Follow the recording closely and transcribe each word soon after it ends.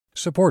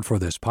Support for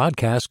this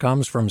podcast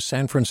comes from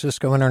San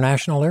Francisco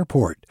International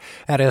Airport.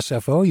 At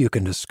SFO, you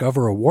can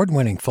discover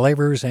award-winning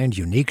flavors and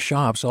unique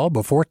shops all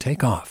before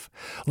takeoff.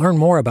 Learn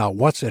more about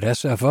what's at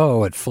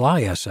SFO at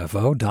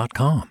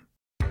flysfo.com.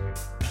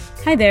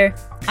 Hi there,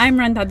 I'm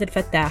Rand Abdel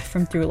Fattah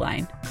from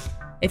Throughline.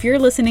 If you're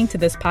listening to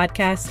this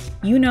podcast,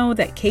 you know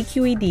that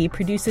KQED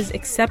produces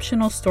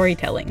exceptional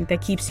storytelling that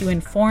keeps you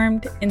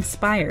informed,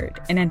 inspired,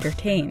 and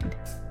entertained.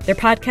 Their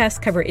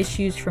podcasts cover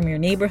issues from your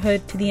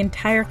neighborhood to the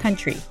entire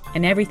country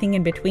and everything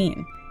in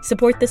between.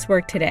 Support this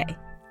work today.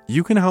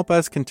 You can help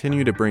us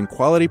continue to bring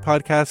quality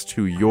podcasts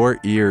to your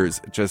ears.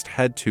 Just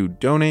head to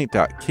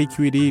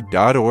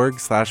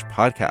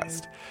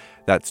donate.kqed.org/podcast.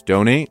 That's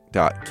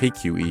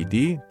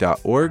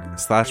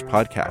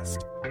donate.kqed.org/podcast.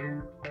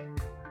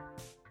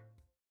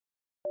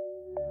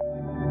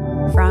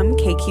 From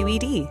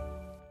KQED.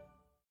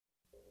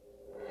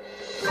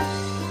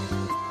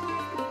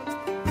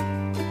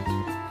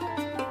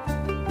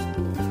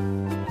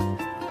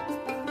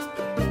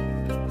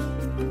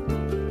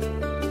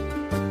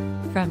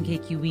 From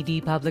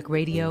KQED Public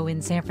Radio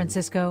in San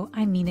Francisco,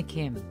 I'm Mina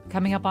Kim.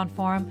 Coming up on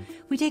Forum,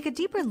 we take a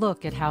deeper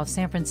look at how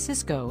San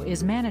Francisco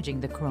is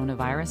managing the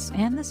coronavirus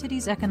and the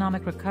city's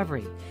economic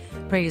recovery.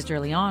 Praised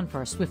early on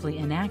for swiftly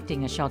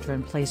enacting a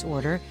shelter-in-place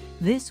order,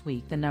 this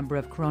week the number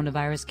of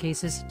coronavirus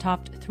cases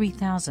topped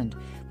 3,000,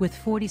 with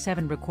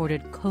 47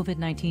 recorded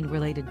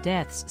COVID-19-related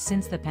deaths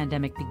since the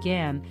pandemic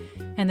began,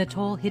 and the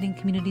toll hitting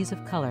communities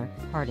of color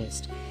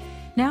hardest.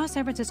 Now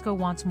San Francisco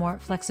wants more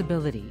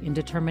flexibility in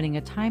determining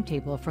a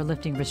timetable for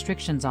lifting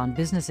restrictions on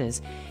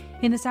businesses.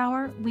 In this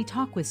hour, we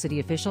talk with city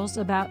officials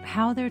about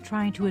how they're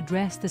trying to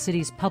address the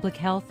city's public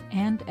health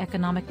and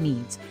economic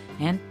needs.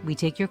 And we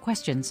take your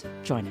questions.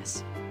 Join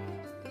us.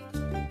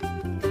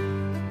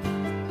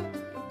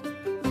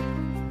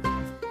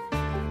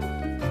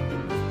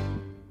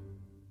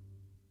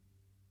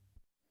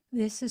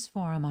 This is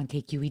Forum on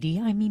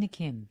KQED. I'm Mina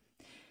Kim.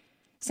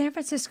 San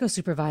Francisco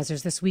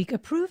supervisors this week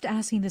approved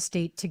asking the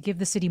state to give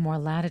the city more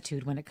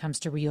latitude when it comes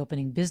to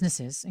reopening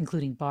businesses,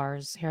 including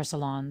bars, hair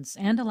salons,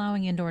 and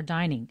allowing indoor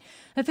dining.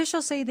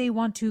 Officials say they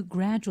want to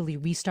gradually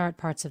restart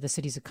parts of the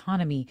city's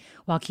economy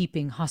while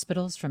keeping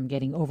hospitals from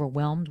getting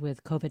overwhelmed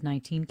with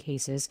COVID-19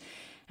 cases,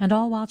 and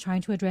all while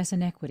trying to address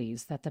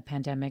inequities that the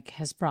pandemic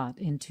has brought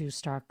into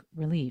stark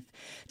relief.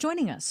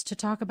 Joining us to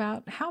talk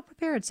about how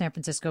prepared San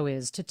Francisco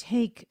is to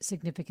take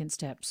significant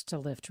steps to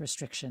lift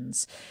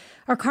restrictions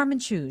are Carmen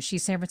Chu.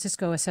 She's San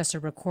Francisco Assessor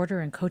Recorder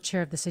and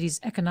co-chair of the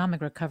city's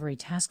Economic Recovery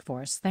Task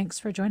Force. Thanks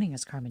for joining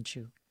us, Carmen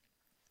Chu.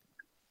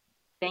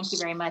 Thank you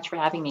very much for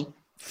having me.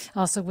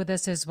 Also with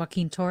us is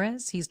Joaquin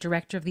Torres. He's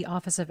Director of the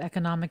Office of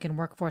Economic and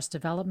Workforce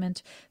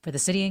Development for the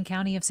City and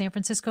County of San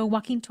Francisco.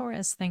 Joaquin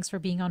Torres, thanks for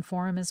being on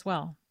Forum as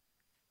well.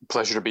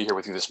 Pleasure to be here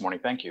with you this morning.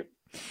 Thank you.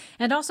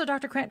 And also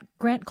Dr.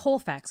 Grant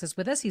Colfax is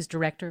with us. He's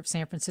Director of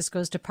San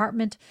Francisco's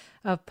Department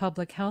of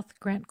Public Health.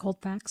 Grant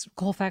Colfax,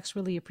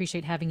 really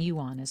appreciate having you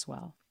on as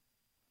well.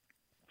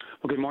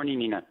 Well, good morning,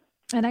 Nina.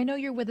 And I know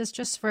you're with us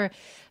just for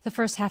the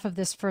first half of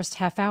this first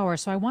half hour,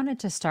 so I wanted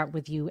to start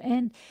with you.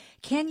 And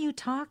can you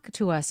talk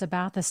to us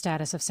about the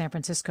status of San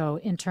Francisco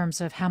in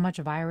terms of how much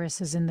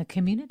virus is in the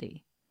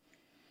community?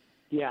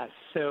 Yeah,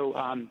 so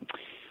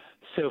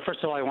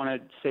first of all, I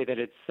want to say that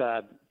it's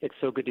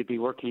so good to be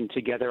working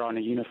together on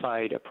a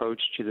unified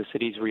approach to the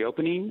city's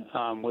reopening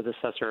with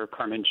Assessor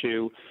Carmen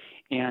Chu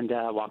and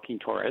Joaquin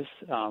Torres.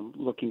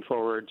 Looking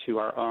forward to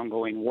our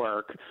ongoing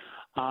work.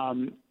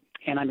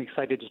 And I'm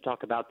excited to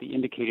talk about the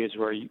indicators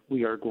where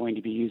we are going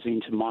to be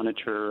using to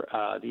monitor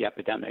the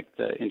epidemic,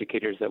 the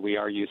indicators that we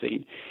are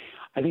using.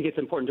 I think it's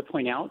important to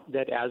point out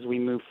that as we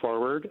move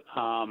forward,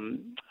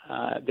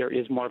 there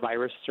is more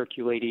virus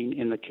circulating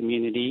in the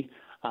community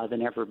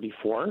than ever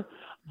before.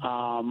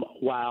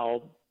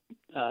 While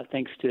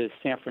thanks to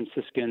San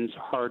Franciscans'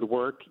 hard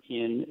work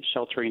in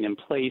sheltering in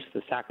place,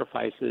 the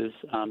sacrifices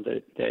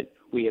that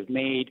we have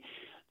made,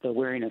 the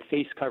wearing of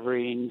face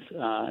coverings,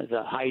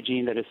 the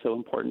hygiene that is so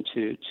important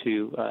to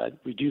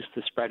reduce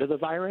the spread of the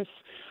virus,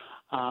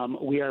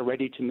 we are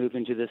ready to move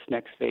into this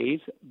next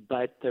phase,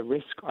 but the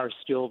risks are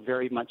still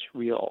very much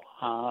real.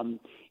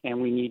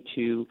 And we need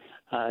to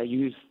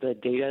use the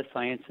data,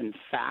 science, and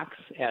facts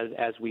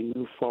as we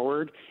move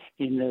forward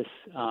in this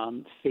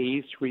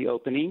phased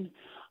reopening.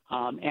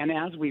 And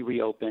as we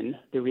reopen,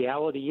 the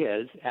reality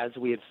is, as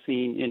we have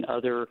seen in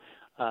other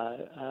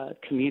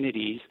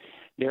communities,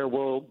 there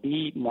will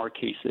be more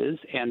cases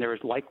and there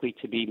is likely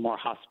to be more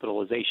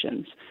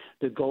hospitalizations.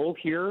 The goal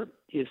here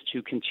is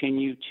to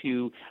continue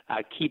to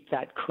keep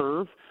that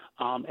curve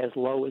as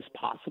low as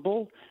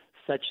possible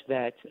such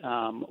that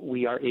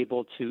we are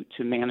able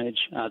to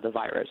manage the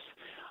virus.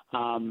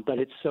 But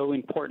it's so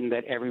important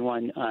that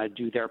everyone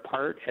do their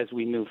part as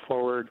we move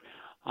forward.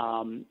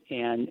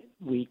 And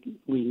we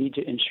need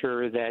to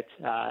ensure that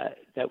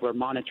we're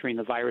monitoring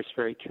the virus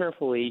very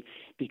carefully,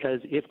 because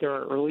if there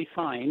are early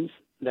signs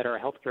that our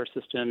healthcare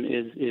system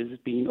is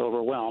being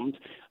overwhelmed,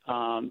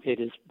 it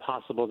is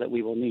possible that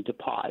we will need to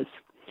pause.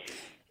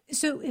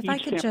 So if Each I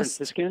could San just,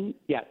 Franciscan,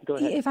 yeah, go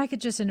ahead. if I could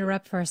just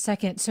interrupt for a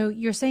second. So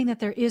you're saying that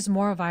there is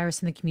more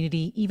virus in the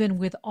community, even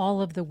with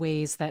all of the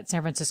ways that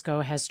San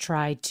Francisco has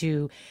tried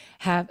to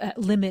have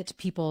limit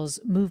people's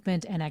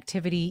movement and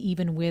activity,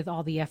 even with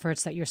all the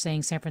efforts that you're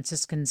saying San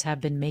Franciscans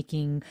have been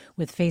making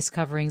with face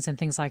coverings and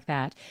things like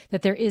that,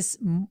 that there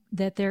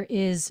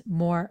is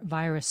more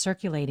virus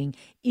circulating.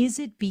 Is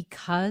it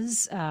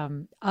because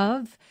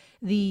of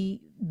the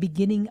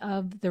beginning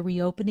of the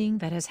reopening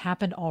that has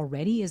happened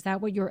already? Is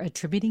that what you're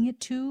attributing it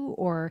to?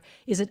 Or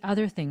is it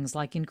other things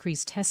like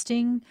increased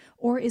testing?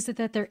 Or is it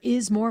that there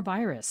is more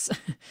virus?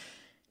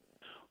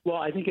 Well,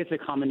 I think it's a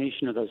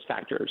combination of those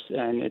factors,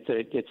 and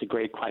it's a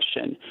great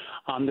question.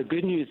 The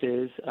good news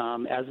is,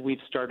 as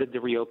we've started the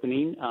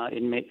reopening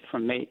in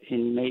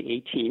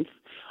May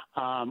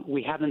 18th,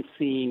 we haven't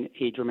seen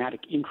a dramatic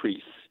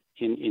increase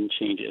in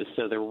changes.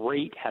 So the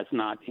rate has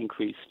not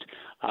increased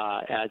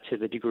to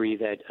the degree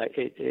that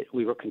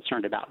we were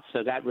concerned about.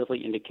 So that really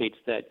indicates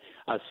that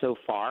so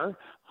far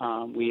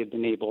we have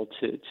been able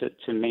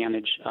to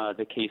manage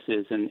the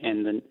cases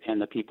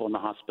and the people in the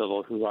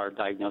hospital who are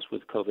diagnosed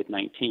with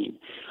COVID-19.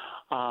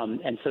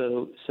 And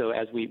so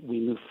as we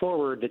move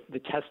forward, the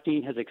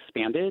testing has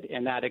expanded,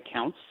 and that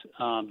accounts.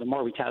 The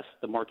more we test,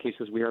 the more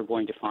cases we are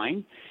going to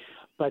find.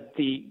 But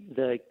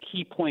the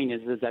key point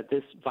is that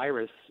this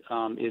virus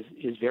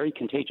is very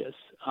contagious,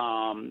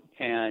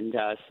 and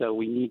so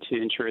we need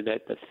to ensure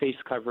that the face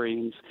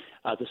coverings,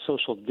 the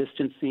social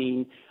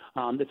distancing,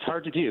 it's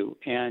hard to do,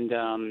 and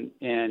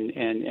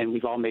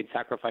we've all made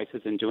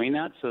sacrifices in doing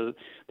that. So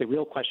the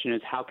real question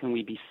is, how can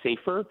we be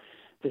safer?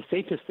 The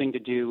safest thing to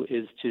do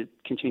is to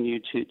continue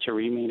to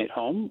remain at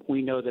home.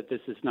 We know that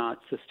this is not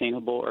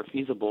sustainable or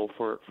feasible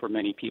for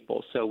many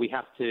people. So we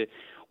have to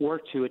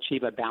work to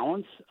achieve a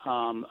balance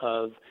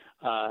of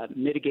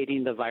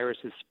mitigating the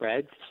virus's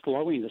spread,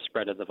 slowing the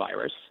spread of the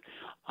virus.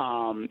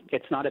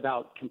 It's not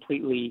about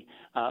completely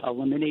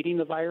eliminating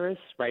the virus,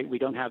 right? We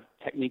don't have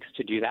techniques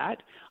to do that.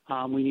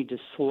 We need to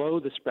slow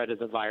the spread of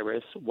the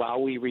virus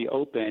while we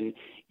reopen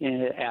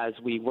as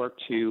we work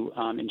to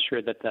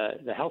ensure that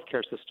the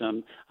healthcare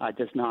system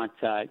does not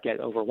get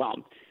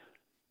overwhelmed.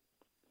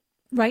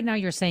 Right now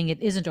you're saying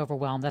it isn't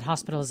overwhelmed, that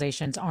hospitals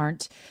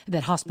aren't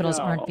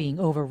being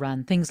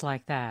overrun, things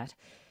like that.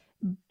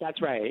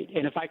 That's right.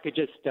 And if I could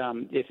just,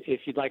 if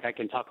you'd like, I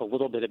can talk a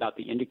little bit about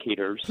the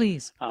indicators.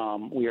 Please.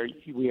 We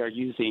are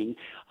using.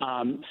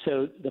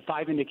 So the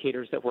 5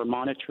 indicators that we're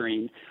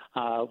monitoring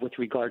with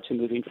regard to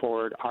moving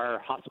forward are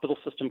hospital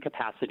system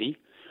capacity,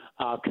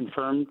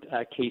 confirmed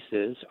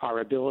cases, our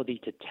ability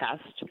to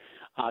test,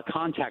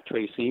 contact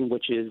tracing,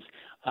 which is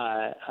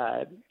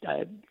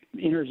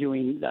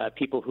interviewing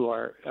people who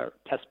are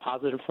test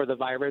positive for the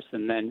virus,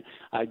 and then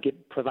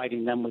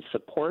providing them with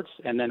supports,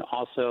 and then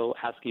also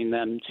asking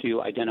them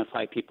to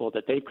identify people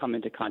that they've come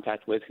into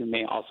contact with who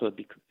may also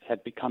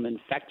have become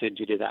infected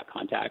due to that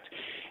contact.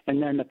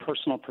 And then the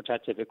personal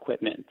protective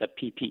equipment, the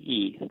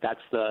PPE.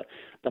 That's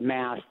the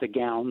masks, the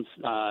gowns,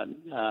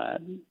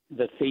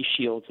 the face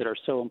shields that are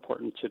so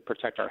important to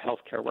protect our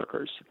healthcare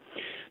workers.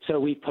 So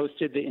we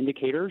posted the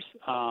indicators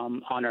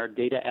on our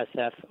Data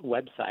SF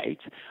website.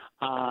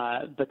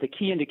 But the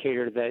key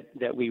indicator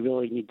that we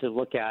really need to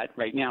look at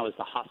right now is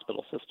the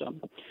hospital system.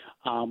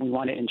 We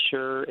want to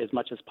ensure as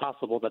much as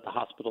possible that the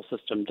hospital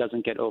system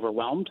doesn't get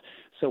overwhelmed.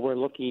 So we're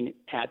looking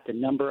at the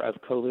number of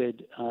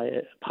COVID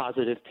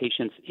positive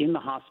patients in the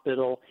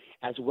hospital,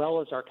 as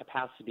well as our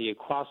capacity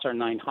across our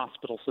 9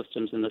 hospital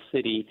systems in the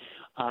city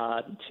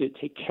to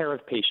take care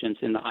of patients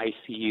in the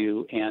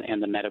ICU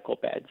and the medical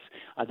beds.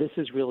 This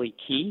is really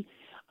key.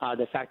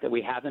 The fact that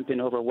we haven't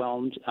been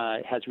overwhelmed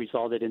has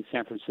resulted in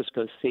San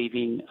Francisco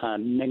saving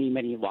many,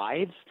 many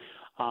lives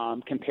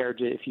compared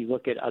to if you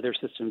look at other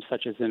systems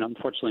such as in,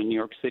 unfortunately, New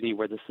York City,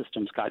 where the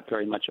systems got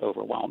very much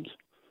overwhelmed.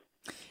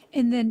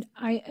 And then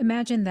I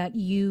imagine that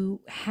you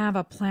have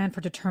a plan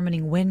for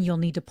determining when you'll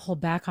need to pull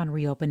back on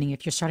reopening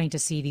if you're starting to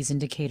see these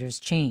indicators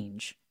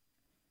change.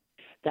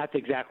 That's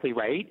exactly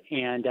right.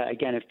 And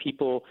again, if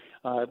people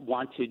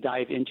want to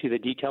dive into the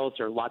details,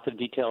 there are lots of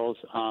details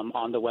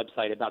on the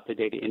website about the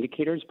data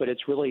indicators, but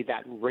it's really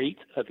that rate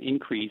of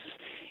increase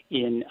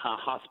in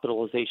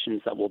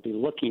hospitalizations that we'll be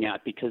looking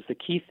at, because the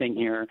key thing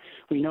here,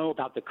 we know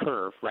about the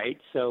curve, right?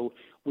 So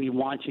we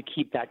want to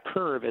keep that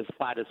curve as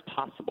flat as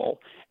possible.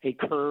 A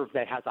curve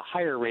that has a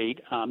higher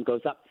rate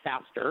goes up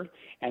faster,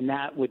 and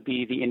that would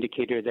be the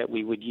indicator that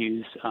we would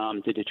use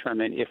to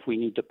determine if we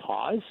need to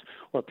pause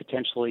or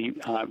potentially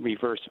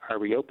reverse our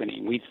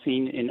reopening. We've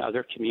seen in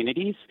other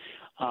communities,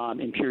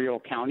 Imperial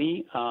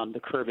County, the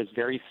curve is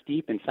very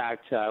steep. In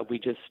fact, we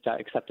just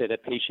accepted a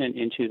patient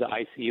into the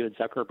ICU at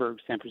Zuckerberg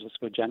San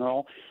Francisco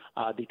General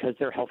because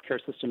their healthcare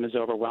system is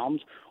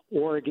overwhelmed.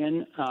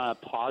 Oregon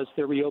paused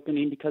their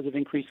reopening because of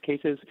increased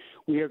cases.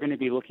 We are going to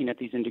be looking at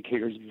these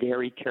indicators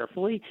very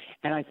carefully,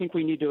 and I think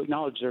we need to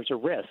acknowledge there's a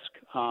risk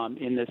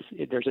in this.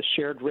 There's a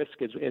shared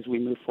risk as we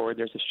move forward.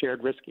 There's a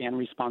shared risk and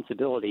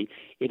responsibility.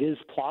 It is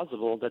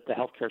plausible that the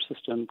healthcare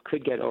system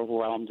could get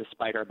overwhelmed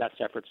despite our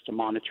best efforts to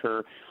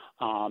monitor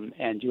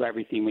and do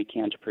everything we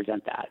can to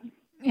prevent that.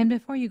 And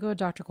before you go,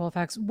 Dr.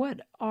 Colfax,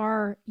 what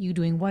are you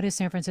doing? What is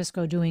San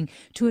Francisco doing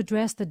to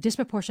address the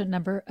disproportionate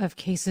number of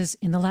cases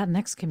in the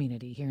Latinx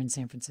community here in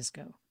San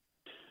Francisco?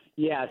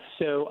 Yeah,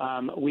 so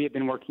we have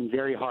been working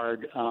very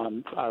hard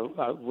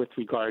with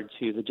regard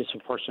to the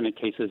disproportionate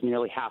cases.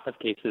 Nearly half of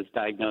cases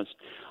diagnosed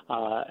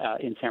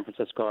in San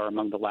Francisco are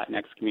among the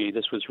Latinx community.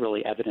 This was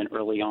really evident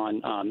early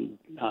on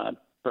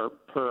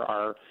per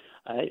our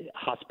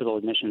hospital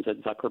admissions at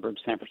Zuckerberg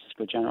San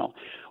Francisco General.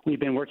 We've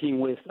been working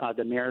with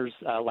the Mayor's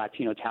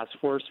Latino Task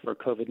Force for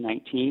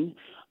COVID-19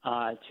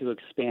 to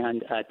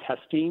expand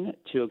testing,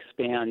 to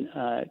expand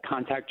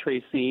contact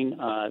tracing,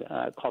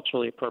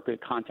 culturally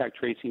appropriate contact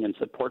tracing and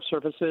support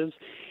services.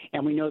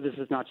 And we know this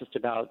is not just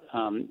about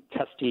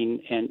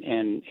testing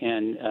and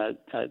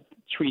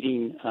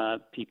treating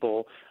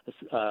people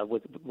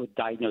with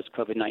diagnosed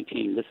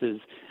COVID-19. This is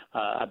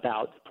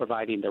about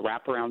providing the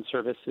wraparound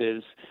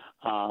services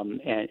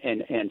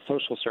and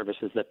social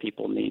services that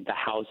people need, the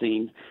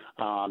housing,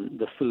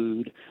 the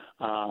food,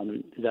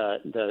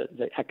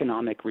 the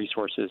economic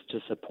resources to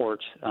support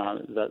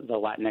the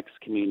Latinx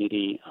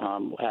community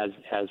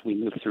as we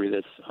move through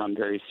this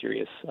very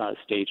serious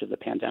stage of the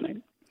pandemic.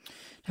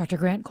 Dr.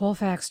 Grant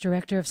Colfax,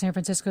 Director of San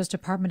Francisco's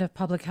Department of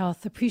Public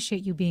Health,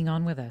 appreciate you being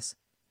on with us.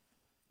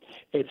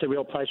 It's a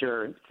real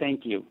pleasure.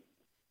 Thank you.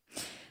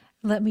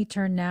 Let me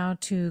turn now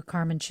to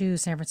Carmen Chu,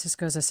 San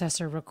Francisco's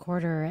Assessor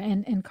Recorder.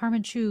 And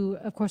Carmen Chu,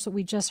 of course, what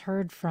we just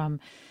heard from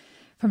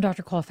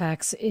Dr.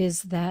 Colfax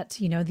is that,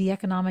 the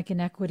economic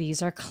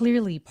inequities are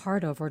clearly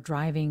part of or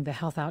driving the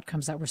health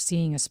outcomes that we're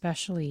seeing,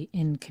 especially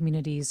in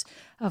communities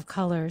of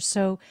color.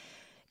 So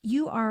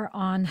you are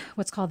on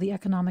what's called the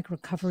Economic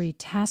Recovery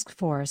Task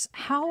Force.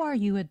 How are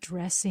you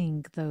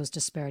addressing those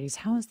disparities?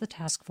 How is the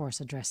task force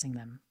addressing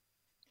them?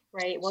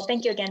 Right. Well,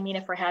 thank you again,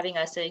 Mina, for having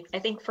us. I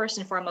think first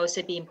and foremost,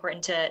 it'd be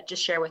important to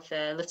just share with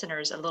the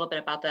listeners a little bit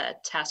about the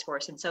task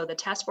force. And so the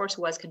task force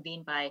was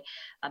convened by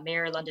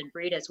Mayor London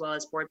Breed as well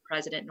as Board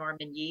President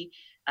Norman Yee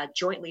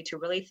jointly to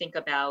really think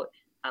about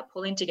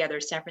pulling together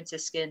San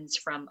Franciscans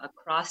from a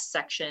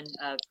cross-section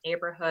of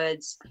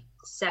neighborhoods,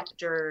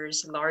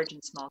 sectors, large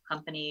and small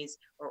companies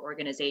or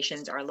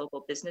organizations, our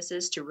local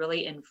businesses, to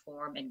really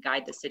inform and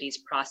guide the city's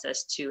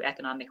process to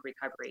economic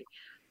recovery.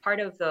 Part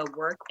of the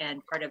work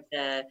and part of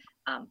the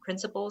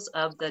principles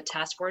of the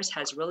task force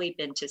has really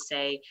been to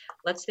say,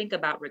 let's think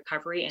about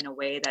recovery in a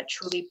way that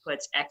truly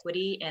puts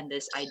equity and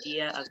this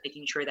idea of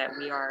making sure that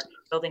we are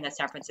building a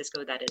San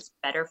Francisco that is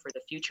better for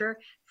the future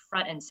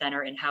front and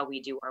center in how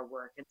we do our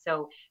work. And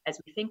so as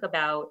we think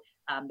about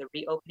the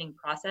reopening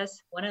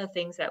process, one of the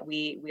things that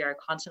we are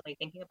constantly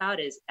thinking about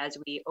is as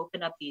we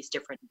open up these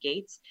different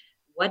gates,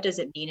 what does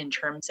it mean in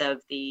terms of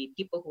the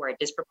people who are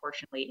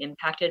disproportionately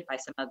impacted by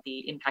some of the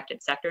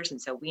impacted sectors? And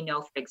so we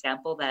know, for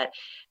example, that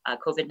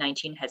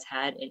COVID-19 has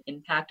had an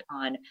impact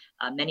on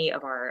many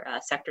of our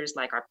sectors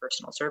like our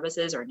personal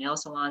services, our nail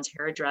salons,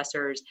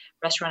 hairdressers,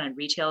 restaurant and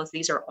retail.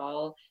 These are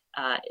all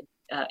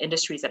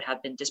industries that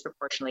have been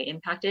disproportionately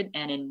impacted,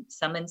 and in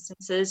some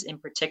instances, in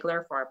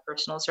particular for our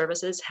personal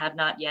services, have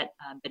not yet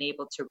been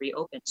able to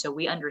reopen. So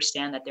we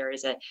understand that there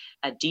is a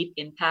deep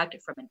impact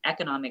from an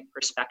economic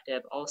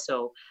perspective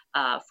also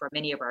for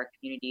many of our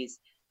communities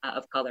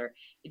of color.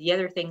 The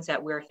other things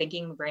that we're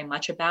thinking very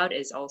much about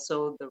is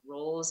also the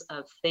roles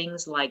of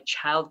things like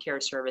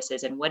childcare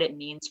services and what it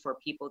means for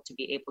people to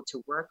be able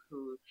to work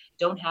who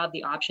don't have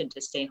the option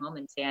to stay home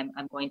and say,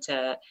 I'm going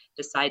to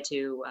decide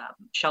to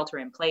shelter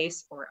in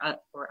place or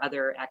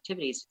other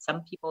activities.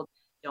 Some people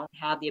don't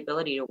have the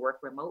ability to work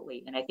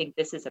remotely. And I think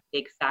this is a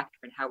big factor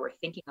in how we're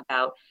thinking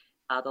about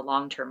the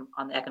long term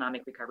on the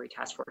Economic Recovery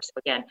Task Force. So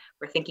again,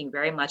 we're thinking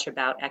very much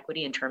about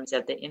equity in terms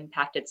of the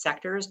impacted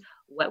sectors,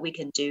 what we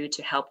can do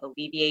to help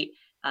alleviate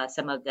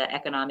some of the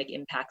economic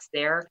impacts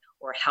there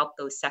or help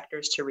those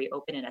sectors to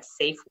reopen in a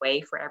safe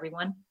way for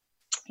everyone.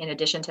 In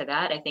addition to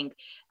that, I think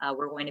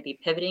we're going to be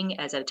pivoting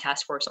as a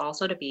task force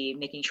also to be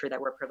making sure that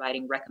we're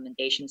providing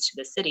recommendations to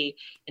the city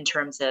in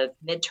terms of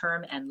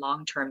midterm and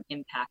long-term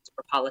impacts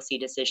or policy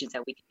decisions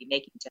that we can be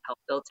making to help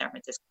build San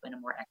Francisco in a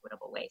more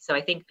equitable way. So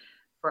I think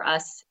for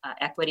us,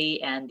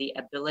 equity and the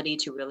ability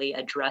to really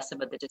address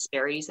some of the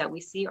disparities that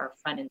we see are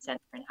front and center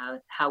in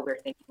how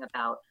we're thinking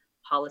about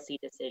policy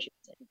decisions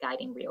and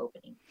guiding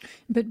reopening.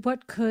 But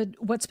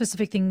what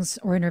specific things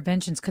or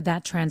interventions could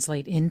that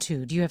translate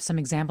into? Do you have some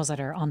examples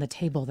that are on the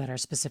table that are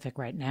specific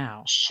right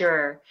now?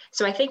 Sure.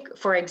 So I think,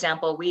 for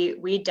example,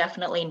 we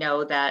definitely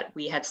know that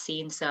we have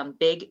seen some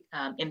big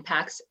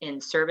impacts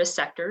in service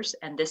sectors,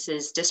 and this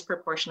is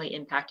disproportionately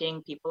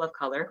impacting people of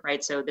color,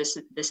 right? So this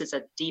is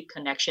a deep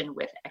connection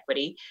with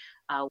equity.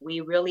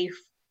 We really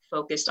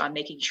focused on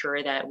making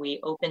sure that we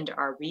opened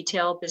our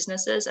retail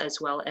businesses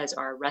as well as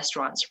our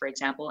restaurants, for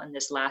example, in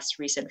this last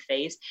recent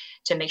phase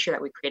to make sure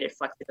that we created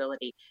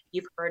flexibility.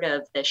 You've heard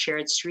of the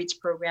shared streets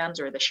programs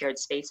or the shared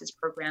spaces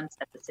programs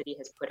that the city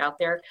has put out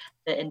there.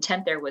 The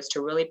intent there was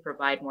to really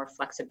provide more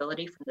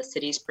flexibility from the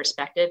city's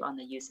perspective on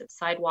the use of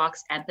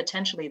sidewalks and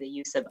potentially the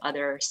use of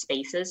other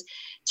spaces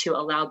to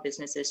allow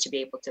businesses to be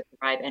able to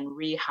thrive and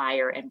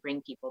rehire and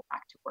bring people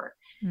back to work.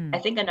 I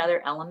think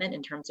another element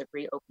in terms of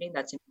reopening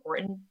that's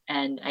important,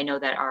 and I know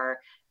that our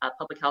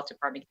public health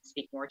department can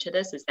speak more to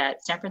this, is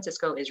that San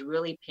Francisco is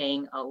really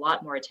paying a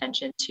lot more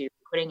attention to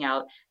putting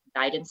out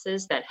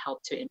guidances that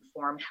help to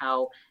inform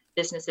how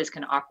businesses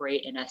can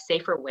operate in a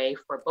safer way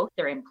for both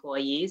their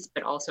employees,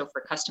 but also for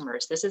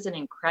customers. This is an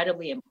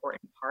incredibly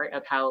important part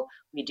of how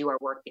we do our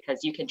work,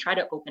 because you can try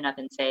to open up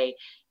and say,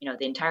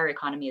 the entire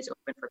economy is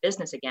open for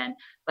business again,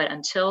 but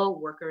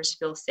until workers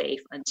feel safe,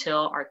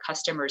 until our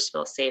customers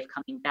feel safe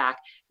coming back,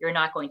 you're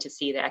not going to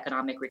see the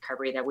economic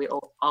recovery that we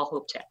all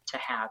hope to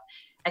have.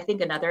 I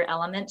think another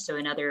element, so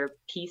another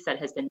piece that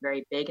has been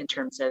very big in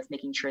terms of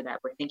making sure that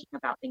we're thinking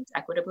about things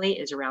equitably,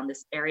 is around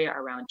this area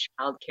around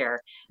childcare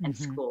and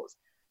schools.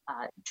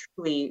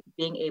 Truly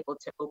being able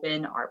to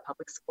open our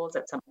public schools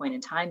at some point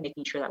in time,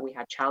 making sure that we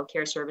have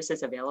childcare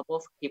services available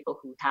for people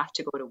who have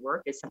to go to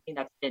work, is something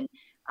that's been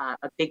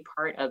a big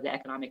part of the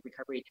Economic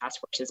Recovery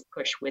Task Force's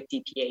push with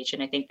DPH.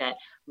 And I think that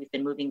we've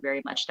been moving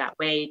very much that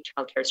way.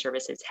 Childcare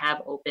services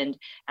have opened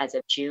as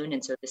of June.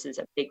 And so this is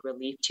a big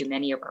relief to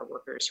many of our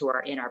workers who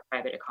are in our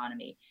private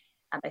economy.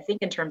 I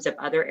think in terms of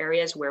other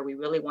areas where we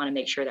really want to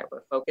make sure that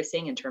we're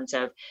focusing in terms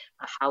of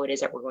how it is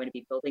that we're going to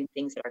be building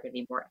things that are going to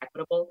be more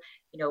equitable,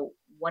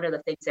 one of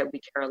the things that we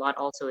care a lot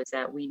also is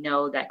that we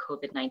know that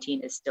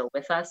COVID-19 is still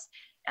with us.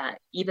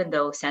 Even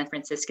though San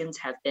Franciscans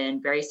have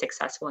been very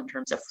successful in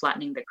terms of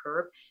flattening the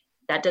curve,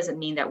 that doesn't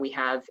mean that we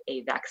have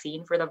a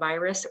vaccine for the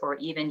virus or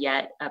even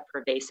yet a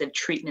pervasive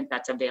treatment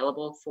that's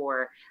available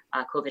for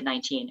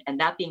COVID-19. And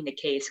that being the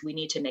case, we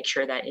need to make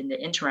sure that in the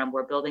interim,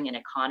 we're building an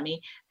economy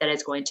that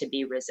is going to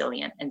be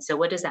resilient. And so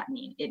what does that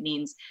mean? It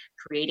means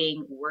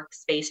creating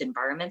workspace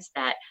environments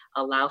that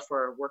allow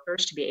for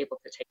workers to be able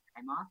to take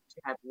time off,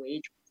 to have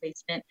wage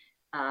replacement,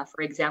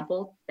 for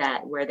example,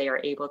 that where they are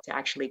able to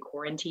actually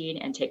quarantine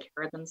and take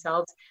care of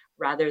themselves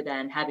rather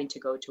than having to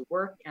go to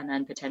work and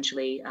then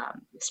potentially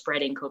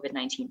spreading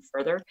COVID-19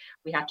 further.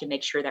 We have to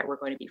make sure that we're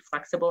going to be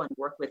flexible and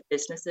work with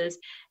businesses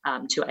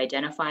to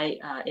identify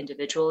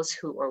individuals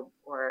who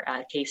or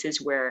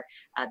cases where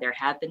there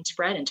have been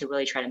spread, and to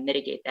really try to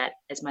mitigate that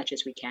as much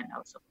as we can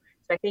also.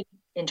 So I think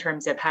in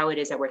terms of how it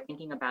is that we're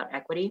thinking about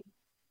equity,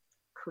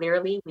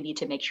 clearly, we need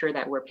to make sure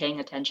that we're paying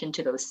attention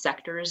to those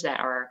sectors that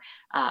are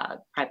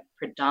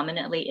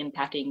predominantly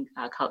impacting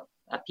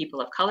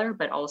people of color,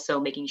 but also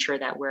making sure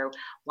that we're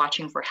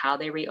watching for how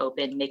they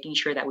reopen, making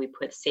sure that we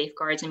put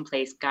safeguards in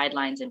place,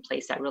 guidelines in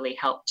place that really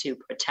help to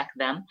protect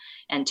them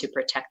and to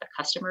protect the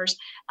customers.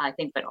 I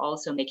think, but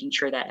also making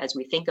sure that as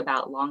we think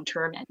about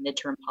long-term and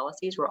midterm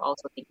policies, we're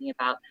also thinking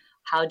about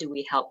how do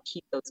we help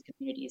keep those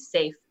communities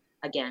safe.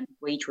 Again,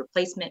 wage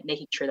replacement,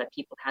 making sure that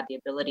people have the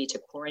ability to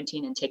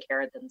quarantine and take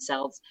care of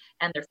themselves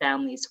and their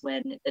families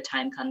when the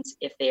time comes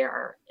if they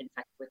are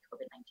infected with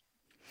COVID-19.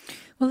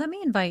 Well, let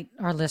me invite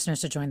our listeners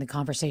to join the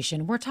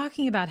conversation. We're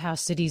talking about how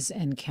cities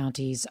and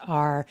counties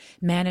are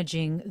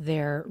managing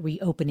their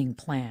reopening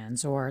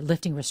plans or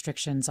lifting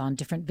restrictions on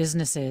different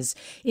businesses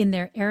in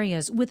their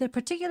areas, with a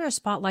particular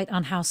spotlight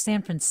on how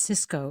San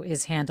Francisco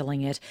is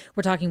handling it.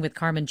 We're talking with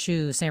Carmen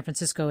Chu, San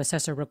Francisco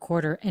Assessor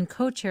Recorder and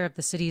co-chair of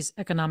the city's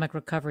Economic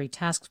Recovery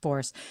Task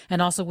Force.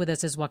 And also with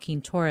us is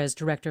Joaquin Torres,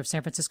 Director of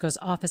San Francisco's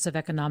Office of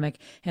Economic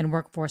and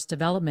Workforce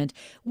Development.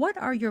 What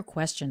are your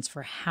questions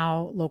for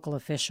how local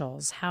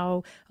officials,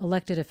 how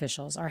elected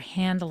officials are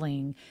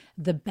handling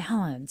the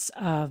balance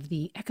of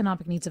the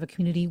economic needs of a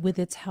community with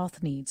its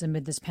health needs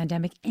amid this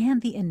pandemic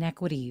and the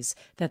inequities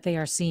that they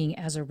are seeing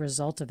as a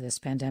result of this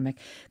pandemic?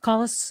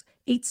 Call us.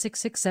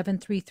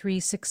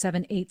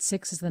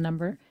 866-733-6786 is the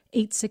number.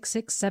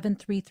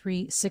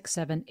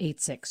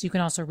 866-733-6786. You can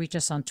also reach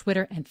us on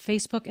Twitter and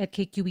Facebook at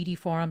KQED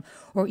Forum,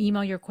 or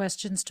email your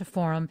questions to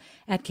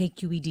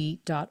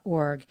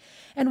forum@kqed.org.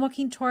 And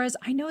Joaquin Torres,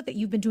 I know that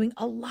you've been doing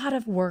a lot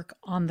of work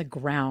on the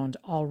ground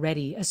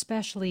already,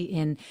 especially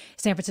in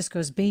San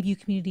Francisco's Bayview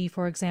community,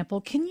 for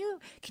example. Can you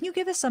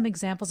give us some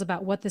examples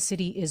about what the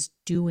city is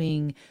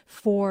doing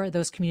for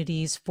those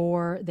communities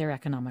for their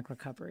economic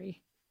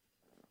recovery?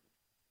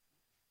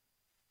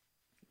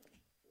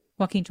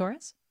 Joaquin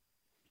Torres?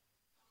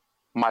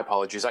 My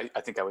apologies. I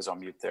think I was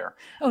on mute there.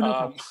 Oh,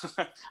 no.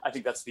 I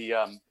think that's the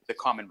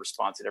common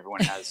response that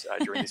everyone has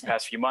during these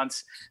past few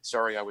months.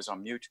 Sorry, I was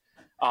on mute.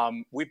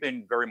 We've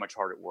been very much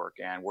hard at work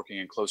and working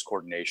in close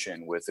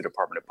coordination with the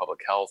Department of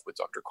Public Health, with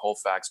Dr.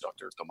 Colfax,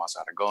 Dr. Tomas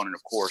Aragon, and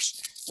of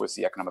course, with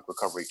the Economic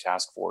Recovery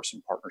Task Force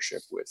in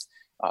partnership with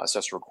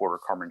Assessor Recorder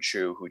Carmen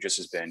Chu, who just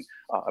has been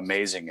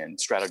amazing in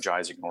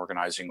strategizing and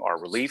organizing our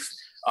relief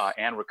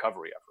and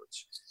recovery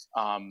efforts.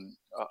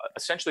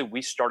 Essentially,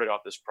 we started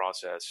off this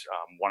process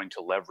wanting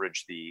to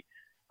leverage the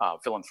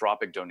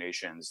philanthropic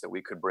donations that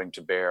we could bring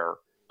to bear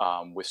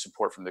with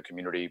support from the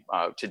community.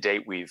 To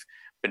date, we've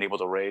been able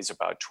to raise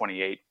about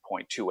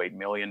 $28.28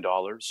 million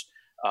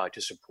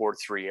to support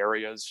three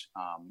areas,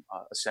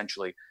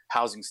 essentially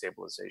housing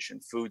stabilization,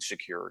 food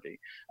security,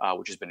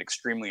 which has been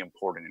extremely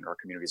important in our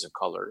communities of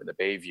color, in the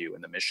Bayview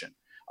and the Mission,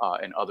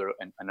 and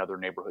other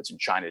neighborhoods in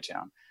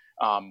Chinatown.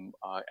 And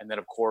then,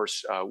 of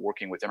course,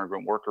 working with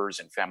immigrant workers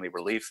and family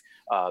relief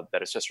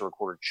that Assessor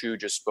Recorder Chu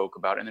just spoke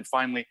about. And then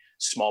finally,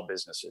 small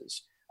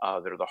businesses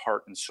that are the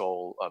heart and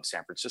soul of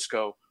San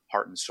Francisco,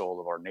 heart and soul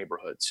of our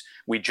neighborhoods.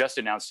 We just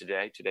announced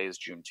today is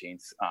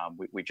Juneteenth,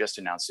 we just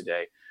announced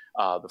today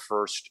the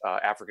first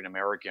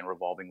African-American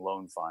revolving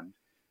loan fund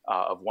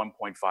of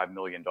 $1.5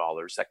 million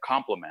that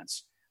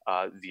complements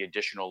the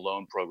additional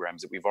loan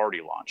programs that we've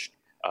already launched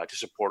to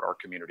support our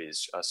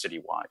communities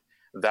citywide.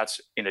 That's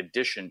in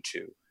addition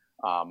to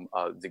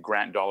the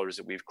grant dollars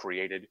that we've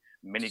created,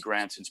 mini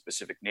grants in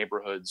specific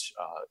neighborhoods,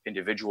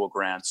 individual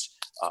grants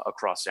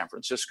across San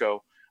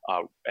Francisco.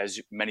 As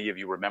many of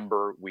you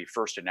remember, we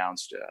first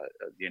announced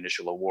the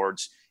initial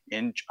awards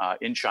in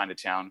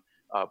Chinatown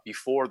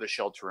before the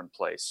shelter in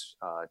place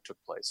took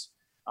place,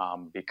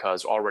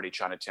 because already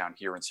Chinatown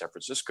here in San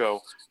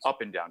Francisco,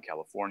 up and down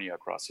California,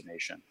 across the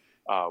nation,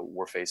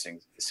 we're facing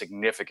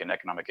significant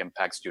economic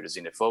impacts due to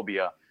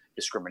xenophobia,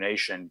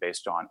 discrimination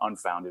based on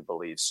unfounded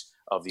beliefs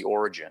of the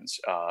origins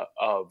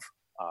of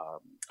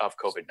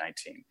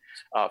COVID-19.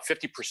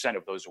 50%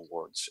 of those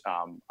awards,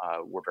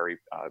 we're very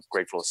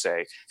grateful to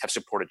say, have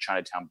supported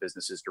Chinatown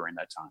businesses during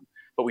that time.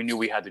 But we knew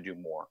we had to do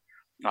more,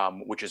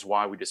 which is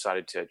why we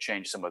decided to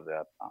change some of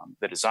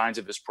the designs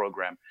of this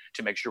program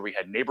to make sure we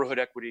had neighborhood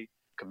equity,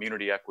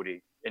 community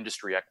equity,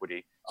 industry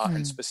equity,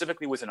 and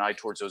specifically with an eye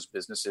towards those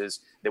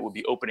businesses that would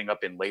be opening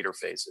up in later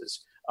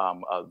phases,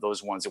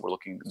 those ones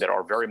that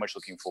are very much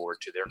looking forward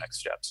to their next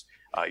steps,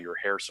 your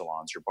hair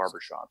salons, your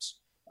barbershops.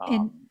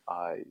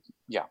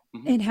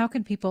 And how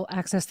can people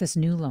access this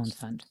new loan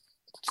fund?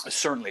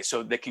 Certainly.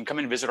 So they can come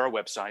and visit our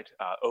website,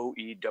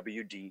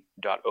 oewd.org,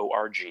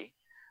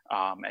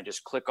 and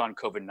just click on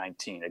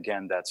COVID-19.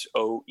 Again, that's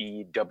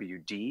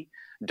oewd.org,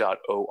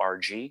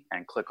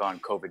 and click on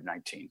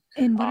COVID-19.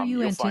 And what are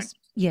you anticipating?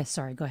 Yes,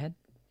 sorry, go ahead.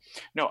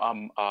 No,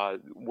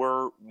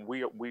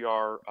 we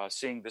are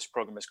seeing this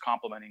program as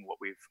complementing what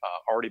we've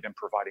already been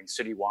providing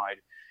citywide,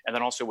 and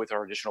then also with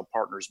our additional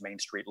partners, Main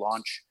Street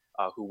Launch,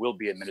 who will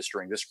be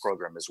administering this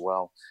program as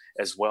well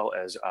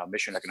as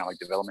Mission Economic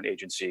Development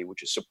Agency,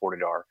 which has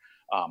supported our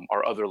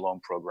other loan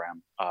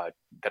program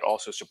that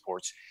also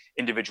supports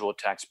individual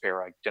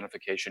taxpayer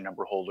identification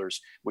number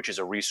holders, which is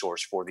a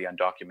resource for the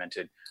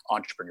undocumented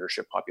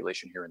entrepreneurship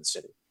population here in the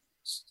city.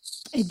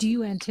 Do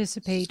you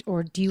anticipate,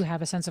 or do you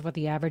have a sense of what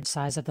the average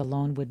size of the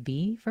loan would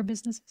be for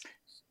businesses?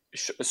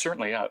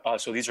 Certainly.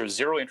 So these are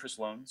zero interest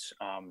loans,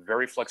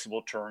 very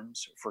flexible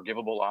terms,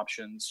 forgivable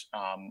options,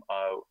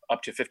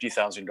 up to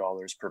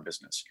 $50,000 per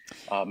business.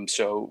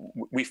 So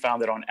we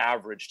found that on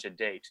average to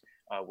date,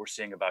 we're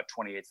seeing about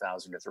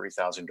 $28,000 to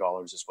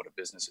 $30,000 is what a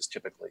business is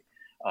typically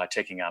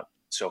taking out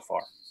so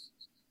far.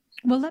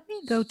 Well, let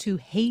me go to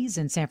Hayes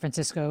in San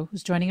Francisco,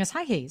 who's joining us.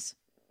 Hi, Hayes.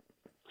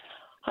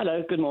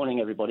 Hello, good morning,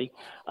 everybody.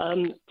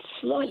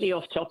 Slightly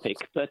off topic,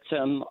 but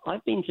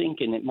I've been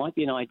thinking it might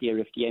be an idea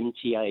if the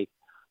MTA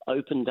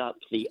opened up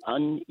the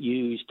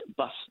unused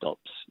bus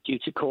stops due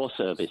to core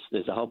service.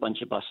 There's a whole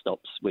bunch of bus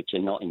stops which are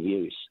not in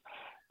use.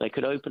 They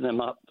could open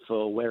them up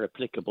for, where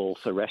applicable,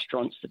 for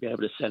restaurants to be able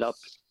to set up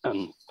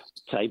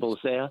tables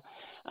there,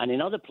 and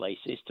in other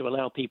places to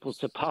allow people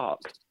to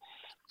park,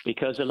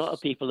 because a lot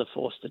of people are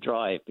forced to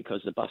drive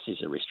because the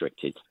buses are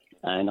restricted.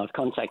 And I've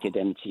contacted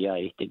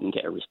MTA, didn't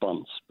get a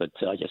response, but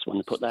I just want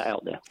to put that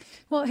out there.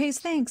 Well, Hayes,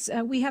 thanks.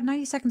 We have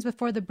 90 seconds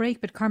before the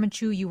break, but Carmen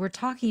Chu, you were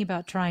talking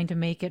about trying to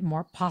make it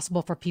more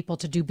possible for people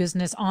to do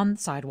business on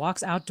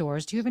sidewalks,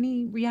 outdoors. Do you have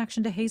any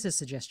reaction to Hayes'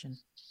 suggestion?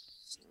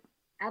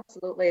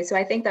 Absolutely. So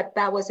I think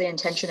that was the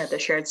intention of the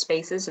shared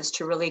spaces, is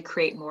to really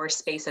create more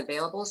space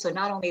available. So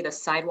not only the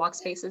sidewalk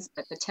spaces,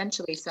 but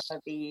potentially some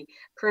of the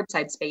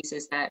curbside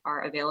spaces that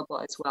are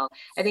available as well.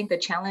 I think the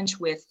challenge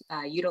with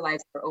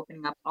utilizing or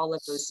opening up all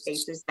of those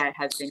spaces that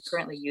have been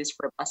currently used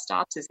for bus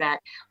stops is that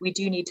we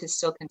do need to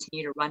still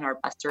continue to run our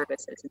bus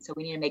services. And so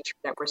we need to make sure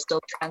that we're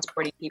still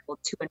transporting people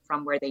to and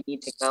from where they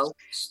need to go.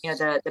 You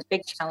know, the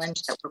big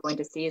challenge that we're going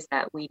to see is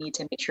that we need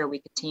to make sure we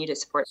continue to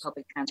support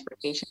public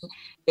transportation.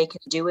 They can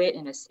do it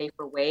in a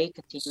safer way,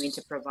 continuing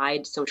to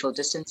provide social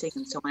distancing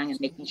and so on, and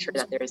making sure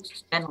that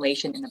there's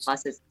ventilation in the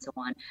buses and so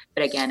on.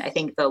 But again, I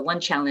think the one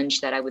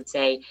challenge that I would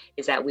say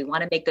is that we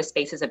want to make the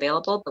spaces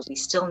available, but we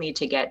still need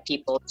to get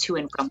people to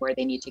and from where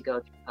they need to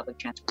go through public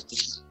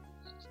transportation.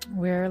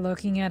 We're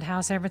looking at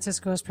how San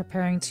Francisco is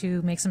preparing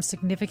to make some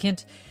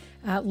significant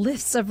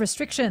lists of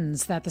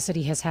restrictions that the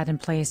city has had in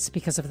place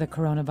because of the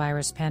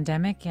coronavirus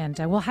pandemic. And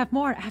we'll have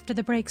more after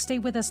the break. Stay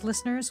with us,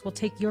 listeners. We'll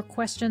take your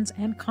questions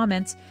and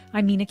comments.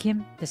 I'm Mina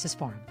Kim. This is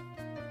Forum.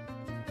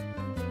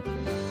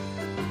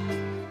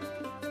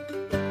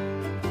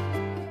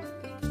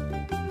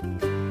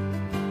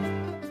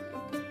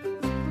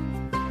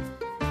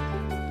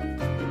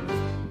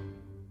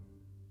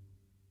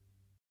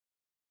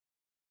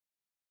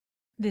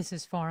 This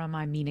is Forum.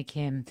 I'm Mina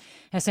Kim.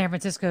 As San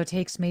Francisco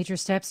takes major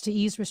steps to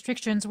ease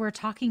restrictions, we're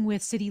talking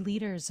with city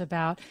leaders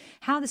about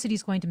how the city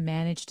is going to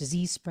manage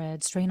disease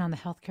spread, strain on the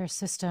healthcare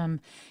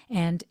system,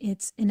 and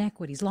its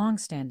inequities,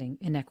 longstanding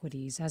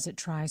inequities, as it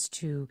tries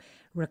to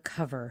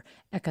recover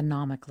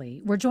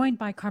economically. We're joined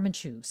by Carmen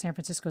Chu, San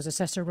Francisco's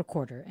assessor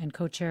recorder and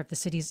co-chair of the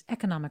city's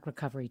Economic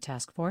Recovery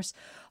Task Force.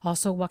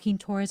 Also, Joaquin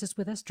Torres is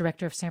with us,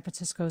 director of San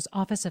Francisco's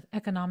Office of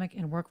Economic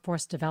and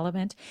Workforce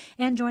Development.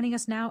 And joining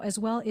us now as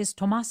well is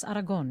Tomas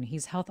Aragon.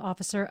 He's health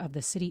officer of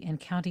the City and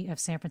County of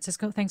San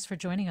Francisco. Thanks for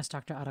joining us,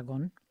 Dr.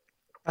 Aragon.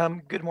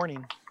 Good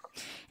morning.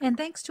 And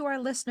thanks to our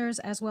listeners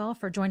as well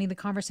for joining the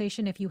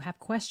conversation. If you have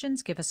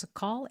questions, give us a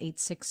call.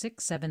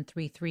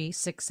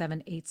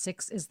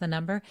 866-733-6786 is the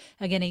number.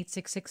 Again,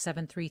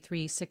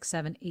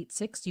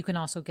 866-733-6786. You can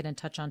also get in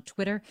touch on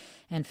Twitter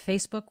and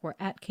Facebook. We're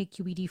at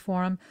KQED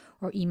Forum,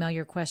 or email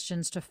your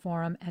questions to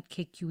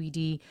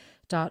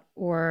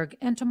forum@kqed.org.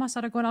 And Tomas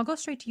Aragon, I'll go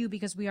straight to you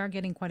because we are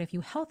getting quite a few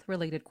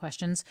health-related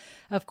questions.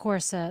 Of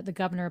course, the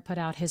governor put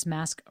out his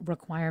mask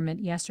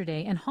requirement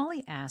yesterday, and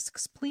Holly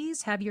asks,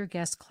 please have your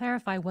guests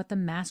clarify what the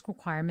mask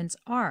requirements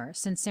are.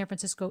 Since San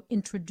Francisco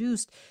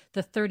introduced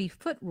the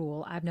 30-foot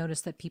rule, I've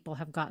noticed that people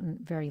have gotten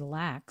very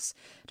lax.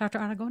 Dr.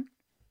 Aragon?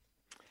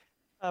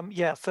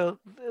 So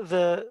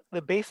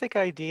the basic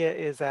idea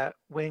is that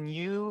when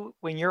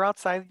you're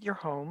outside your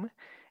home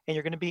and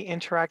you're going to be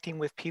interacting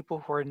with people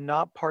who are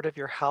not part of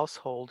your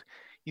household,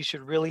 you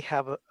should really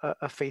have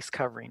a face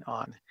covering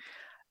on.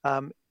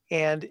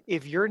 And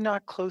if you're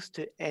not close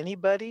to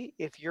anybody,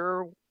 if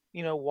you're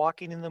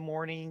walking in the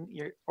morning,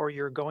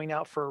 you're going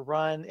out for a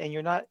run and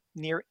you're not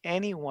near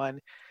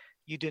anyone,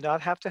 you do not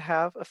have to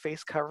have a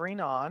face covering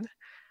on.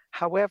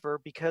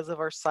 However, because of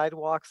our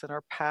sidewalks and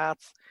our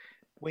paths,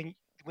 we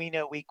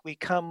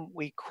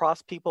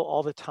cross people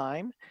all the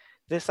time.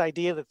 This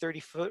idea of the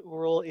 30-foot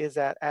rule is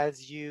that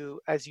as you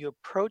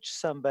approach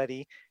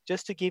somebody,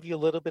 just to give you a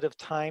little bit of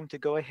time to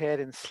go ahead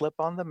and slip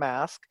on the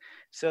mask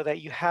so that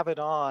you have it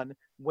on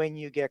when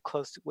you get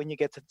close to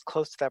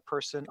that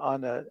person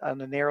on a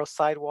narrow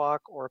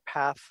sidewalk or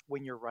path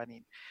when you're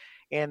running.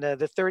 And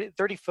the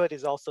 30 foot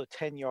is also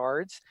 10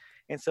 yards.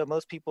 And so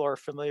most people are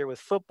familiar with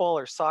football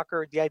or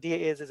soccer. The idea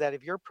is that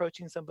if you're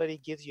approaching somebody,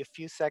 it gives you a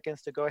few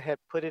seconds to go ahead,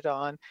 put it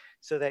on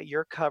so that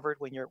you're covered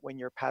when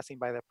you're passing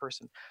by that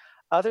person.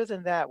 Other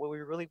than that, what we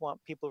really want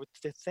people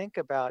to think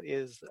about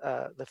is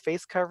the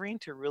face covering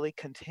to really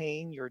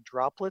contain your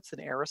droplets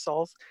and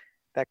aerosols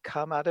that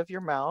come out of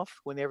your mouth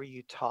whenever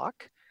you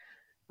talk,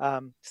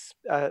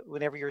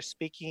 whenever you're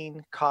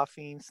speaking,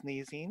 coughing,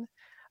 sneezing,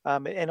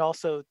 and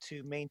also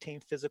to maintain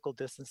physical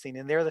distancing.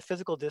 And there, the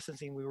physical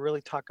distancing, we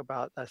really talk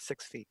about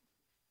 6 feet.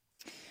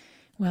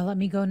 Well, let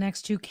me go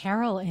next to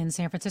Carol in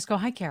San Francisco.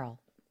 Hi, Carol.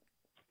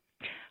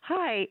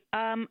 Hi,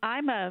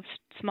 I'm a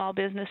small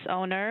business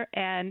owner,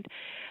 and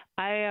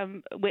I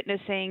am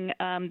witnessing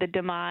the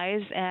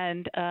demise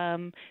and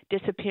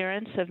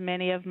disappearance of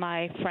many of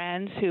my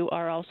friends who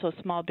are also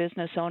small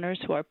business owners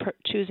who are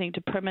choosing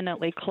to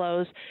permanently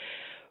close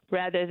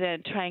rather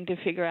than trying to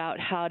figure out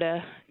how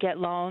to get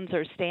loans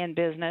or stay in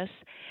business.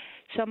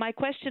 So my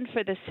question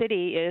for the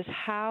city is,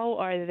 how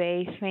are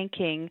they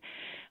thinking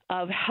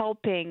of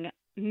helping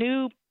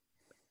new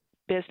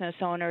business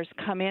owners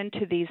come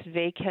into these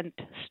vacant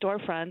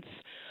storefronts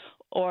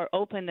or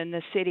open in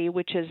the city,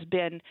 which has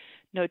been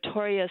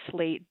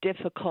notoriously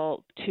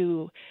difficult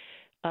to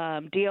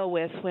deal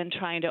with when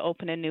trying to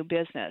open a new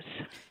business?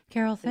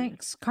 Carol,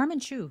 thanks. Carmen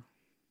Chu.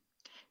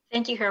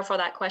 Thank you, Carol, for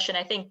that question.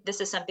 I think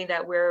this is something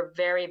that we're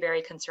very,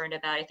 very concerned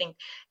about. I think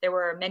there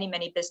were many,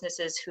 many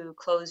businesses who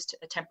closed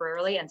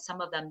temporarily, and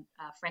some of them,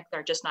 frankly,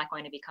 are just not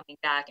going to be coming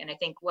back. And I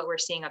think what we're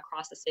seeing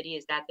across the city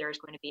is that there's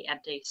going to be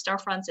empty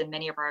storefronts in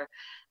many of our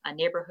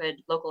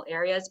neighborhood local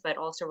areas, but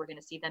also we're going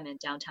to see them in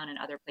downtown and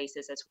other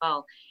places as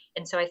well.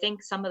 And so I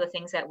think some of the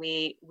things that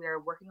we're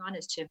working on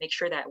is to make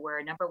sure that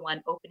we're, number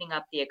one, opening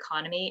up the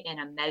economy in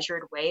a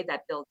measured way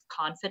that builds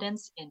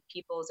confidence in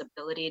people's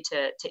ability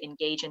to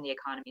engage in the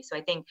economy. So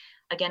I think,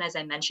 again, as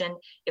I mentioned,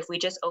 if we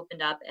just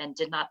opened up and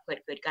did not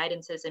put good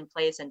guidances in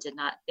place and did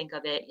not think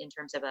of it in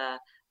terms of a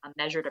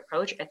measured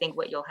approach, I think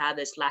what you'll have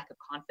is lack of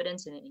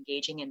confidence in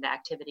engaging in the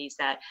activities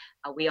that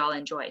we all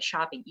enjoy,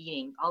 shopping,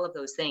 eating, all of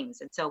those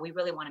things. And so we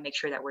really want to make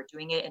sure that we're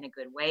doing it in a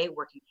good way,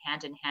 working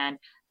hand in hand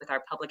with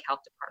our public health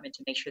department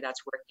to make sure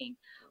that's working.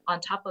 On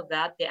top of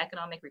that, the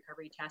Economic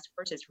Recovery Task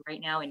Force is right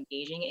now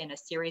engaging in a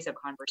series of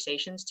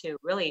conversations to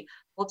really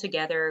pull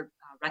together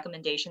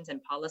recommendations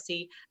and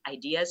policy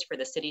ideas for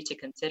the city to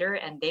consider.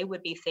 And they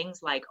would be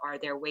things like, are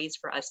there ways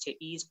for us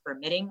to ease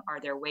permitting? Are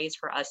there ways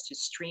for us to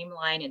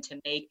streamline and to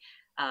make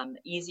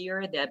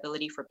easier the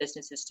ability for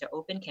businesses to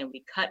open? Can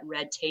we cut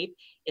red tape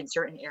in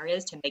certain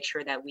areas to make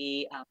sure that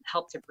we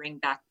help to bring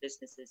back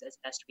businesses as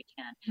best we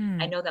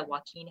can? I know that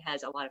Joaquin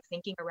has a lot of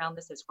thinking around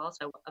this as well,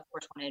 so I, of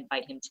course, want to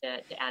invite him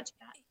to add to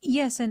that.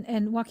 Yes,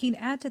 and Joaquin,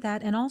 add to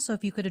that, and also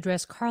if you could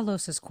address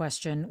Carlos's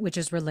question, which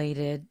is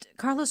related.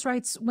 Carlos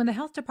writes, when the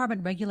health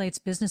department regulates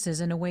businesses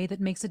in a way that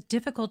makes it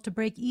difficult to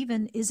break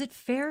even, is it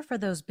fair for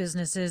those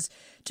businesses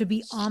to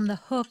be on the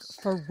hook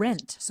for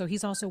rent? So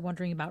he's also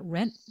wondering about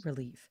rent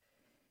relief.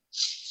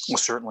 Well,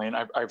 certainly, and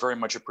I very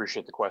much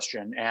appreciate the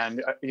question.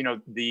 And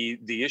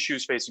the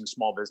issues facing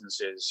small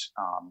businesses,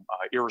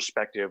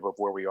 irrespective of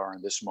where we are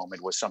in this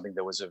moment, was something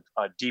that was of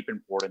deep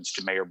importance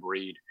to Mayor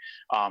Breed,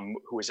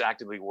 who is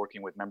actively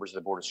working with members of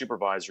the Board of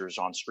Supervisors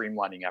on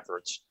streamlining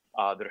efforts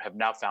that have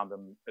now found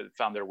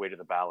their way to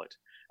the ballot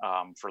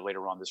for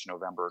later on this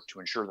November, to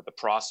ensure that the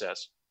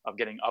process of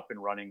getting up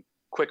and running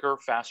quicker,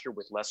 faster,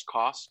 with less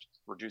cost,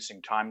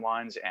 reducing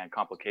timelines and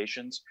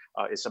complications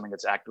is something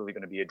that's actively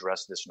going to be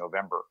addressed this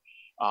November.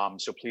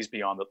 So please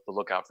be on the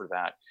lookout for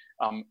that.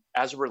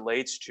 As it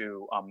relates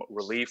to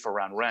relief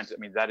around rent, I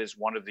mean, that is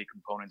one of the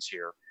components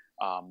here,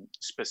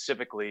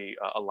 specifically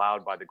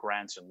allowed by the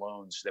grants and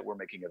loans that we're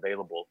making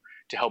available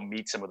to help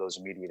meet some of those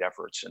immediate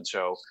efforts. And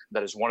so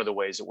that is one of the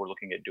ways that we're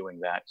looking at doing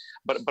that.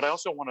 But I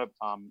also want to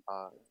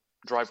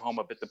drive home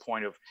a bit the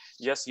point of,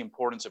 yes, the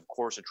importance, of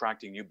course,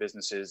 attracting new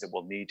businesses that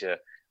will need to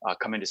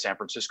come into San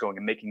Francisco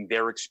and making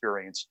their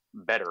experience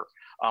better,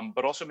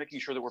 but also making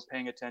sure that we're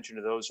paying attention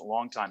to those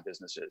longtime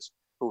businesses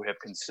who have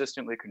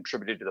consistently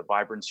contributed to the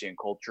vibrancy and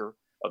culture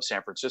of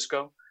San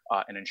Francisco,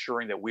 and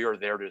ensuring that we are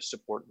there to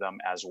support them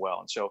as well.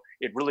 And so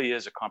it really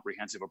is a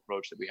comprehensive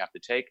approach that we have to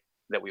take,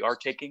 that we are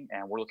taking,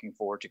 and we're looking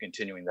forward to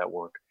continuing that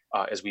work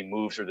as we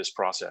move through this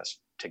process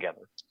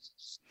together.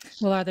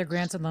 Well, are there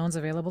grants and loans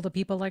available to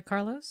people like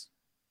Carlos?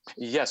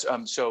 Yes.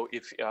 So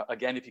if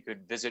you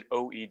could visit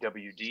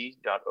oewd.org,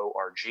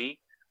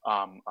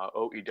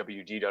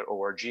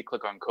 oewd.org,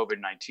 click on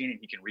COVID-19, and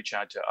he can reach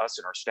out to us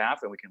and our staff,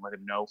 and we can let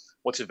him know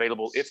what's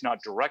available, if not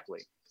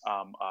directly.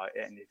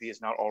 And if he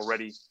has not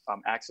already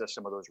accessed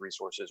some of those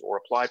resources or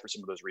applied for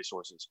some of those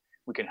resources,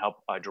 we can help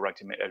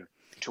direct him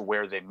to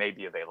where they may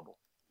be available.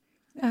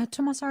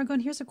 Tomas Aragon,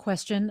 here's a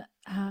question.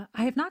 I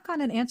have not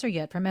gotten an answer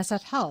yet from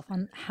SF Health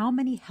on how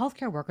many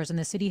healthcare workers in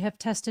the city have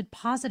tested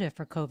positive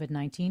for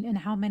COVID-19 and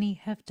how many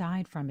have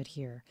died from it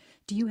here.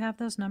 Do you have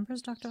those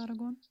numbers, Dr.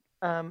 Aragon?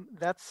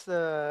 That's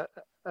a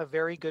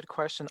very good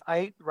question.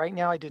 Right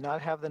now, I do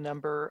not have the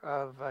number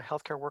of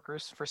healthcare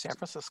workers for San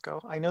Francisco.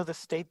 I know the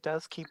state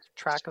does keep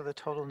track of the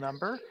total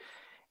number.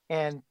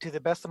 And to the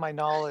best of my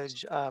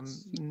knowledge,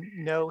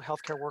 no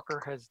healthcare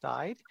worker has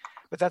died.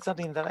 But that's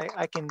something that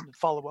I can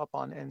follow up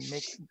on and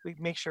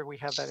make sure we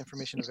have that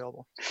information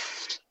available.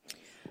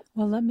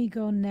 Well, let me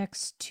go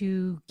next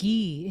to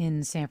Guy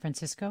in San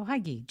Francisco. Hi,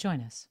 Guy.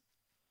 Join us.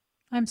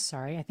 I'm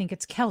sorry. I think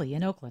it's Kelly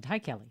in Oakland. Hi,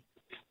 Kelly.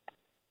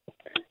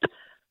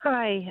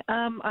 Hi.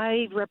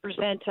 I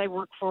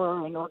work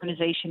for an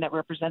organization that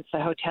represents the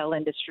hotel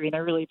industry, and I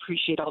really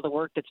appreciate all the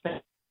work that's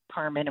been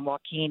Carmen and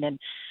Joaquin and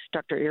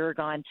Dr.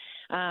 Aragon.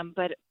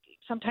 But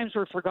sometimes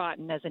we're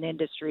forgotten as an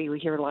industry. We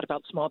hear a lot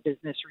about small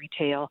business,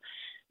 retail,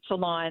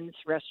 salons,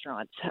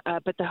 restaurants.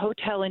 But the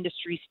hotel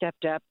industry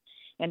stepped up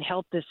and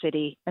helped the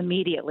city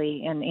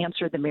immediately and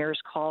answered the mayor's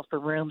call for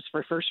rooms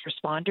for first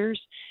responders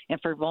and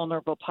for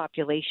vulnerable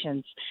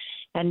populations.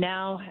 And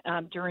now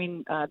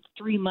during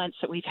 3 months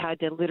that we've had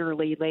to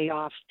literally lay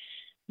off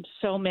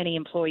so many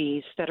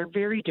employees that are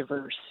very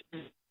diverse,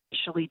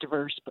 racially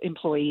diverse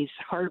employees,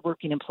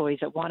 hardworking employees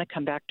that want to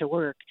come back to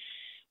work,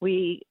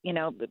 we're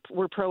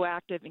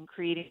proactive in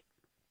creating,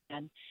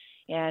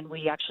 and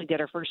we actually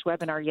did our first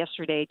webinar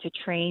yesterday to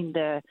train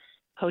the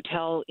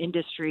hotel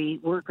industry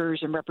workers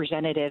and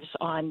representatives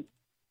on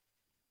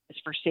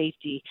for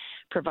safety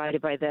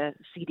provided by the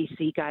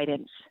CDC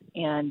guidance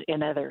and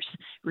others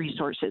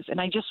resources.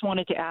 And I just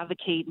wanted to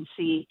advocate and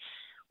see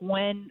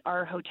when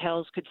our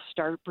hotels could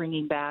start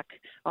bringing back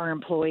our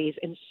employees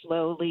and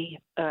slowly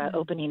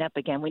opening up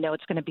again. We know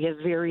it's going to be a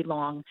very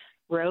long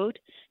road,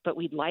 but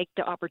we'd like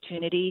the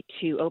opportunity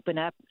to open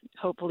up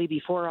hopefully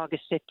before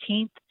August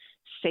 15th,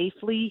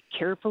 safely,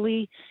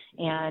 carefully,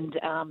 and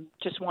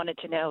just wanted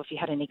to know if you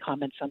had any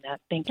comments on that.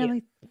 Thank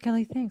you.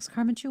 Kelly, thanks.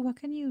 Carmen Chu, what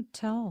can you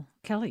tell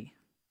Kelly?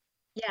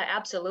 Yeah,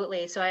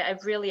 absolutely. So I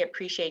really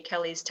appreciate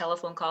Kelly's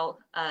telephone call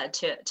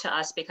to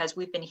us, because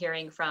we've been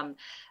hearing from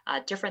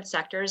different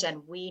sectors,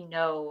 and we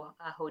know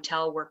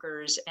hotel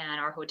workers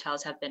and our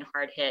hotels have been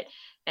hard hit.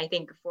 I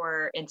think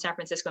in San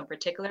Francisco in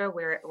particular,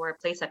 we're a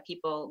place that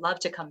people love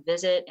to come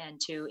visit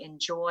and to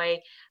enjoy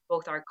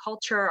both our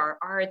culture, our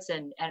arts,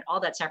 and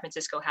all that San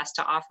Francisco has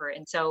to offer.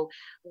 And so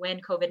when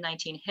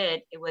COVID-19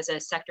 hit, it was a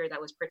sector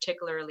that was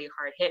particularly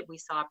hard hit. We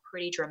saw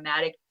pretty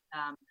dramatic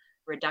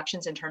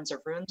reductions in terms of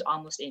rooms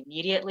almost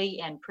immediately,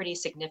 and pretty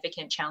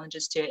significant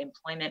challenges to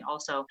employment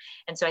also.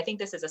 And so I think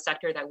this is a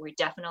sector that we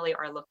definitely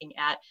are looking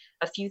at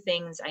a few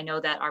things. I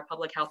know that our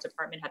public health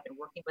department have been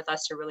working with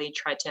us to really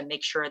try to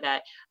make sure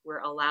that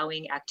we're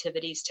allowing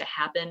activities to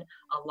happen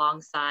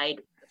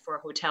alongside for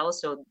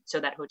hotels, so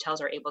that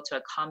hotels are able to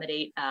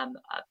accommodate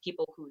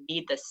people who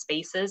need the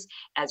spaces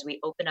as we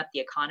open up the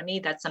economy.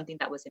 That's something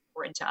that was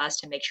important to us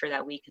to make sure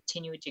that we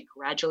continue to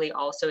gradually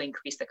also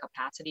increase the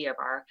capacity of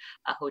our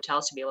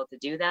hotels to be able to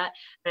do that.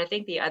 But I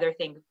think the other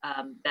thing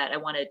that I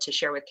wanted to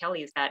share with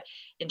Kelly is that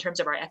in terms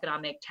of our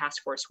economic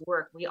task force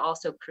work, we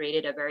also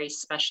created a very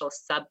special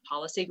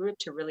sub-policy group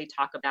to really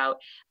talk about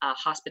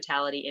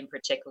hospitality in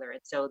particular.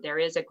 And so there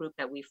is a group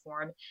that we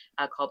formed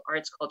called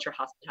Arts, Culture,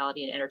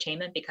 Hospitality, and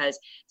Entertainment, because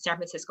San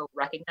Francisco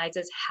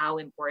recognizes how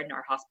important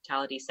our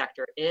hospitality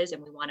sector is.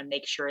 And we want to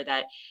make sure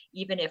that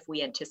even if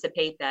we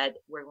anticipate that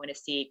we're going to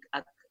see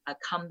a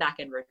comeback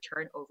and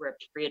return over a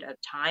period of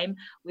time,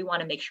 we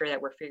want to make sure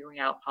that we're figuring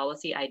out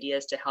policy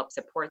ideas to help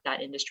support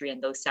that industry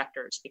and those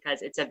sectors,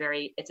 because it's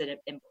an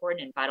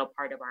important and vital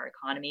part of our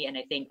economy. And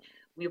I think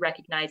we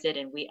recognize it,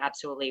 and we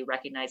absolutely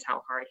recognize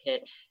how hard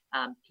hit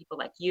people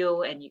like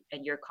you and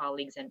your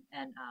colleagues and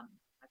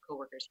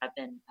coworkers have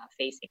been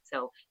facing.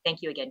 So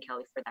thank you again,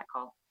 Kelly, for that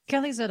call.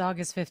 Kelly said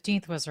August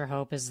 15th was her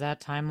hope. Is that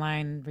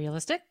timeline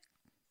realistic?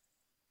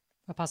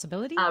 A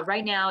possibility?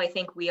 Right now, I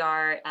think we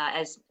are,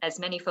 as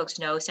many folks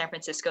know, San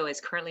Francisco is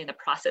currently in the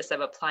process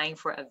of applying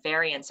for a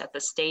variance at the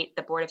state.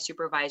 The Board of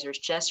Supervisors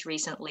just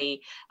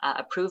recently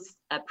approved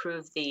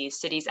the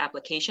city's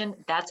application.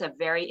 That's a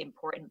very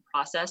important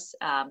process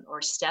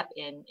or step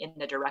in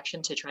the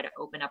direction to try to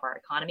open up our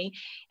economy.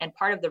 And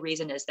part of the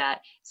reason is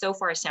that so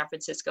far San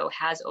Francisco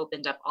has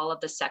opened up all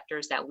of the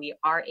sectors that we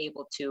are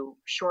able to,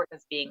 short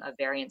of being a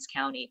variance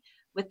county.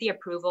 With the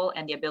approval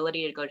and the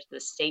ability to go to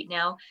the state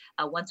now,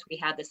 once we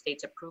have the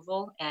state's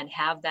approval and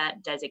have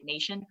that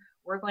designation,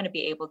 we're going to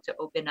be able to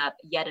open up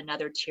yet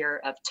another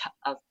tier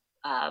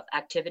of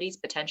activities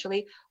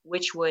potentially,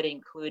 which would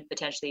include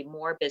potentially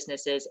more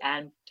businesses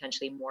and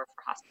potentially more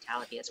for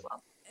hospitality as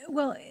well.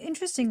 Well,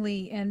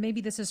 interestingly, and maybe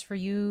this is for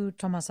you,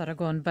 Tomas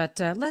Aragon, but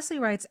Leslie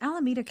writes,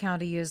 Alameda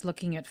County is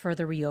looking at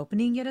further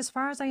reopening, yet as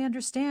far as I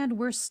understand,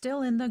 we're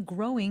still in the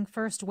growing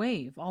first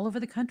wave. All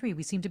over the country,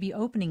 we seem to be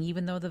opening,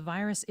 even though the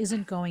virus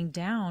isn't going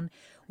down.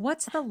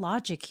 What's the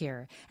logic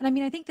here? And I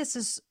mean, I think this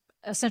is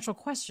a central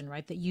question,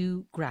 right, that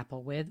you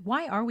grapple with.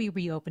 Why are we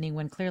reopening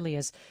when clearly,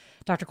 as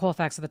Dr.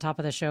 Colfax at the top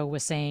of the show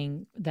was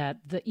saying, that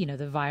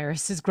the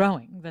virus is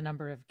growing, the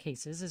number of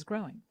cases is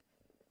growing?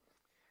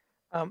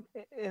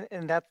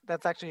 And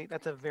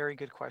that's a very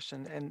good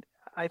question. And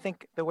I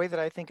think the way that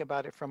I think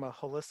about it from a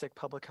holistic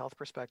public health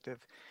perspective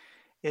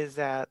is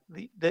that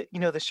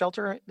the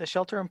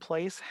shelter in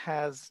place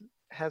has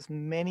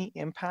many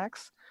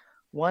impacts.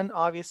 One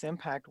obvious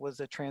impact was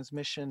the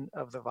transmission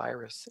of the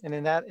virus, and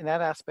in that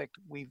aspect,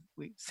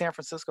 San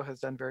Francisco has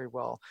done very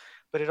well,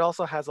 but it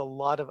also has a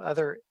lot of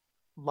other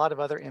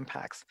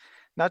impacts,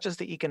 not just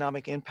the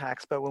economic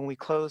impacts, but when we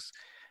closed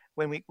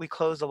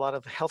a lot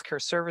of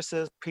healthcare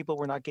services, people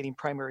were not getting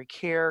primary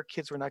care,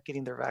 kids were not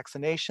getting their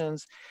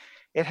vaccinations.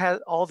 It had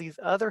all these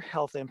other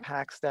health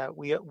impacts that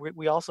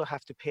we also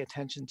have to pay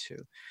attention to.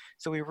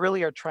 So we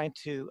really are trying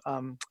to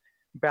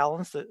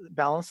balance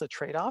the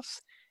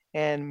trade-offs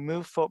and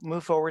move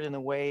forward in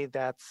a way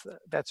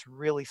that's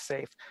really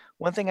safe.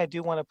 One thing I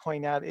do want to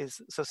point out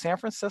is, so San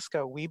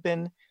Francisco, we've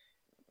been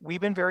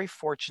very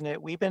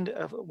fortunate. We've been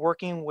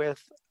working with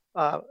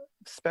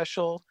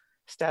special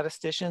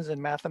statisticians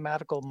and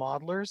mathematical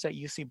modelers at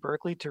UC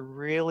Berkeley to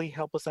really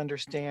help us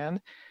understand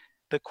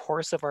the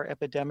course of our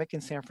epidemic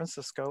in San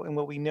Francisco. And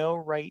what we know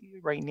right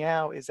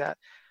now is that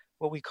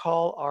what we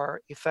call our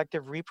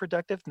effective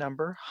reproductive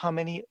number, how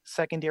many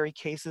secondary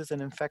cases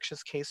an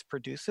infectious case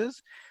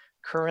produces,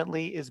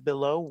 currently is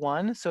below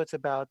 1, so it's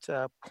about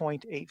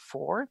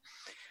 0.84,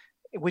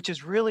 which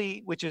is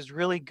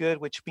really good,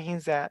 which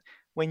means that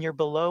when you're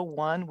below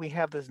 1, we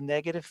have this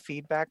negative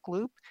feedback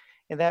loop.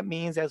 And that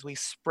means as we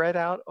spread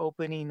out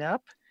opening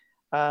up,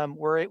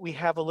 we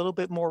have a little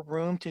bit more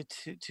room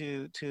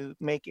to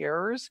make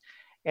errors.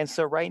 And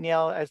so right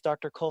now, as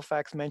Dr.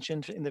 Colfax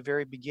mentioned in the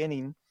very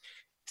beginning,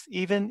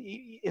 even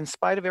in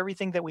spite of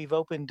everything that we've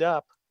opened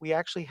up, we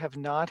actually have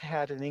not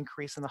had an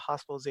increase in the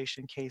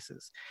hospitalization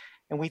cases.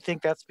 And we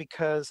think that's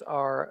because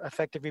our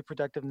effective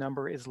reproductive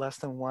number is less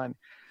than 1.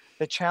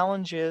 The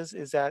challenge is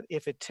that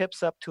if it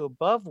tips up to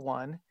above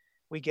 1,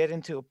 we get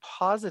into a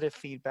positive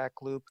feedback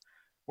loop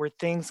where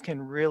things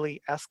can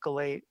really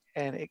escalate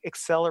and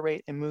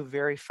accelerate and move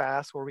very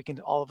fast, where we can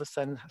all of a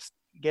sudden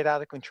get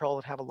out of control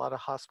and have a lot of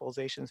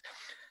hospitalizations.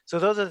 So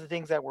those are the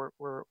things that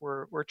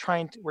we're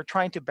trying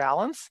to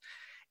balance,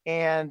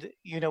 and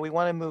we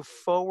want to move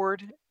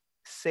forward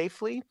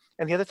safely.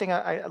 And the other thing,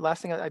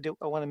 last thing I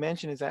want to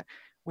mention is that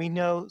we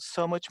know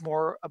so much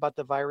more about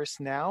the virus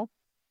now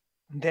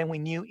than we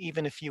knew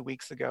even a few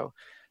weeks ago.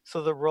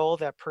 So the role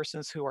that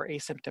persons who are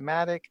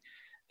asymptomatic,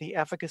 the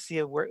efficacy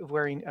of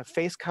wearing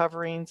face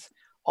coverings,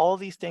 all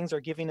these things are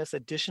giving us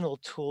additional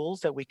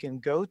tools that we can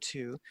go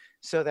to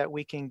so that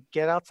we can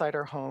get outside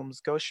our homes,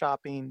 go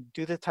shopping,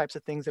 do the types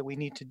of things that we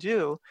need to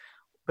do,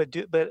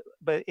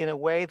 but in a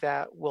way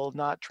that will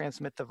not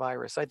transmit the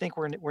virus. I think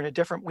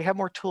we have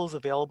more tools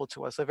available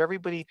to us. So if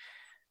everybody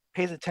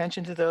pays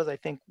attention to those, I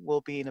think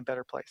we'll be in a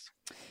better place.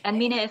 And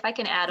Mina, if I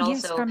can add also,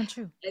 yes, Carmen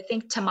Chu. I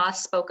think Tomas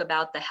spoke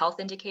about the health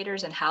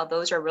indicators and how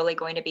those are really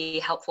going to be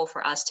helpful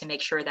for us to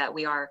make sure that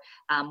we are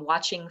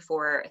watching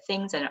for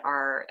things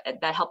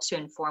that helps to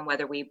inform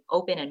whether we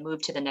open and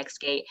move to the next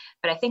gate.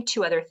 But I think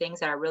two other things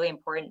that are really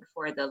important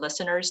for the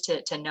listeners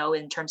to know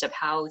in terms of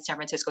how San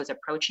Francisco is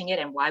approaching it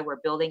and why we're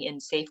building in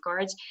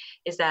safeguards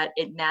is that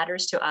it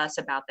matters to us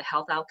about the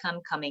health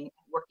outcome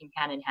working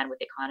hand in hand with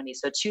the economy.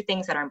 So two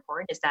things that are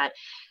important is that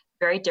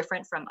very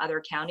different from other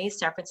counties,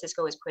 San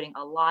Francisco is putting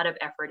a lot of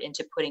effort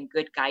into putting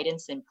good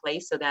guidance in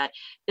place so that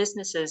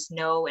businesses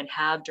know and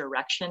have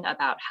direction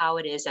about how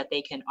it is that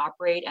they can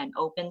operate and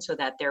open so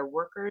that their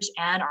workers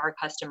and our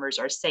customers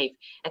are safe.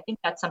 I think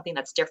that's something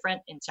that's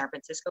different in San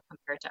Francisco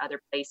compared to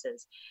other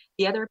places.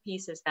 The other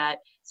piece is that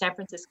San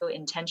Francisco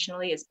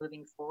intentionally is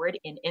moving forward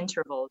in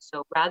intervals.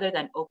 So rather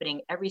than opening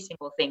every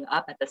single thing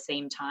up at the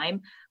same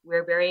time,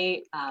 we're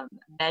very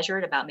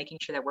measured about making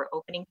sure that we're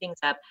opening things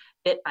up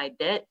bit by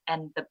bit.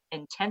 And the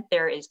intent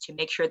there is to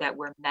make sure that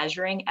we're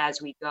measuring as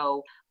we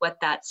go what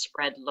that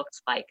spread looks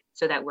like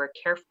so that we're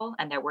careful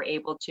and that we're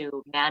able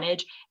to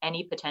manage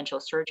any potential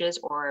surges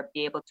or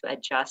be able to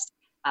adjust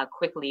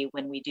quickly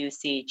when we do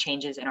see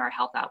changes in our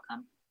health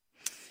outcome.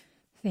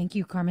 Thank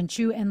you, Carmen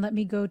Chu. And let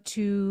me go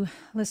to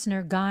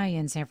listener Guy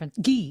in San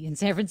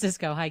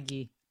Francisco. Hi,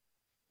 Guy.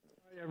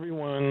 Hi,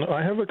 everyone.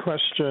 I have a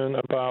question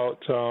about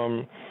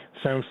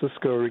San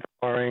Francisco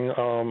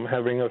requiring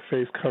having a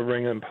face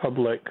covering in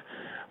public.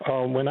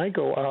 When I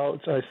go out,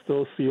 I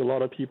still see a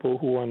lot of people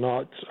who are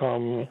not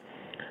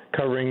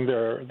covering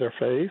their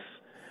face.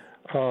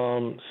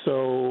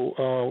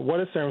 So what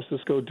is San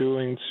Francisco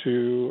doing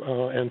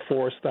to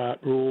enforce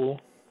that rule?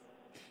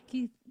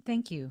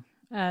 Thank you.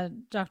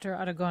 Dr.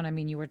 Aragon, I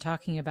mean, you were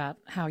talking about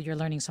how you're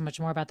learning so much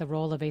more about the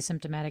role of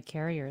asymptomatic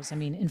carriers. I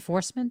mean,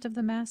 enforcement of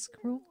the mask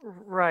rule?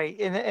 Right.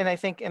 And I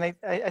think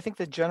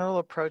the general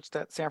approach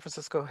that San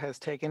Francisco has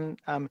taken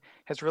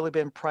has really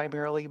been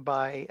primarily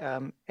by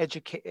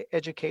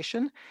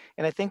education.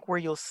 And I think where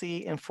you'll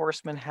see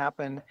enforcement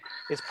happen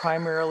is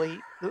primarily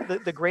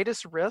the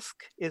greatest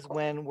risk is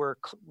when we're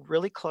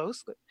really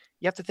close.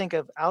 You have to think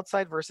of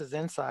outside versus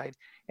inside.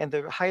 And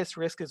the highest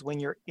risk is when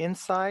you're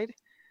inside.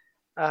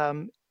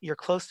 You're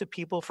close to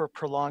people for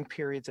prolonged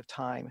periods of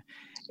time.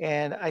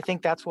 And I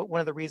think that's one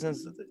of the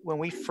reasons when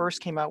we first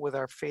came out with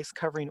our face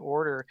covering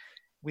order,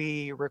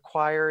 we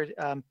required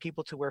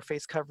people to wear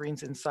face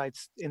coverings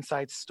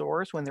inside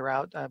stores when they're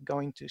out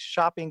going to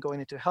shopping,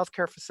 going into a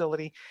healthcare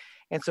facility.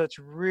 And so it's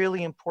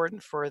really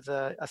important for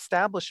the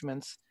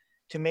establishments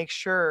to make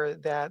sure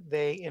that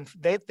they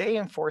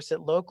enforce it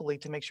locally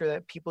to make sure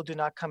that people do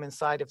not come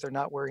inside if they're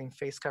not wearing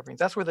face coverings.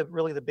 That's where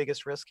really the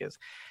biggest risk is.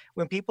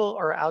 When people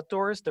are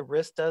outdoors, the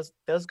risk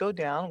does go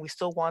down. We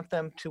still want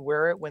them to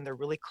wear it when they're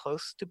really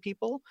close to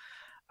people.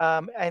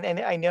 And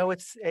I know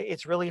it's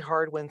really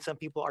hard when some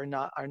people are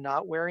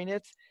not wearing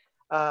it.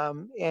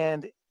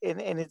 And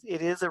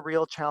it is a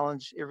real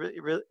challenge.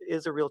 It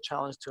is a real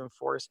challenge to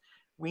enforce.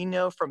 We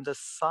know from the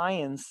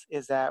science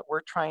is that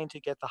we're trying to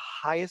get the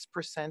highest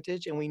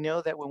percentage, and we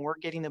know that when we're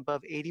getting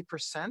above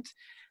 80%,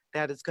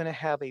 that it's going to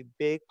have a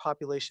big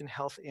population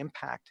health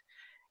impact.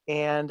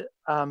 And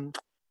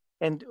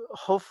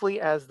hopefully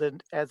as the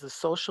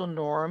social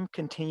norm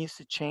continues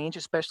to change,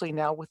 especially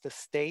now with the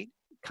state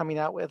coming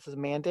out with a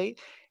mandate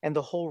and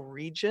the whole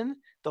region,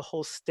 the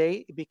whole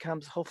state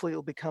hopefully it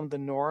will become the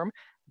norm,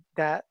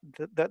 that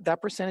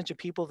percentage of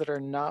people that are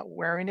not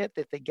wearing it,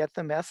 that they get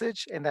the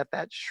message and that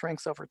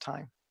shrinks over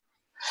time.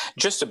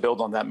 Just to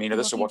build on that, Mina,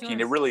 this is Joaquin.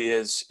 It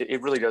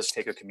really does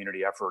take a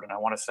community effort. And I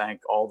want to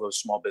thank all those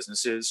small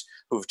businesses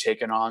who've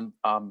taken on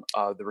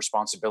the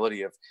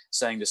responsibility of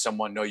saying to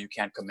someone, no, you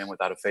can't come in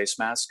without a face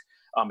mask.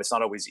 It's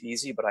not always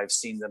easy, but I've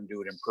seen them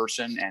do it in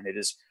person and it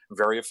is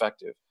very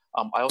effective.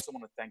 I also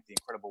want to thank the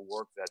incredible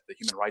work that the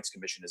Human Rights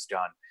Commission has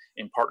done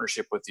in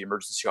partnership with the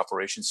Emergency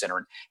Operations Center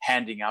and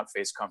handing out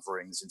face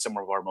coverings in some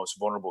of our most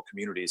vulnerable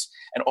communities,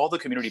 and all the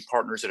community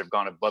partners that have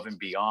gone above and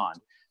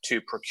beyond to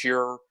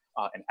procure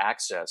and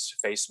access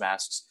face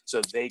masks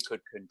so they could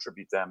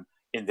contribute them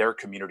in their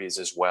communities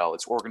as well.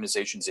 It's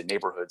organizations in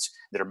neighborhoods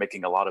that are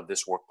making a lot of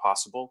this work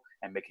possible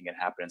and making it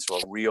happen. So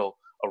a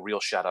real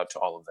shout out to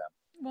all of them.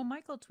 Well,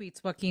 Michael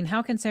tweets, Joaquin,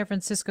 how can San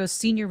Francisco's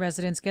senior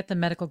residents get the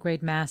medical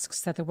grade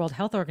masks that the World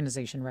Health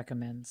Organization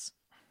recommends?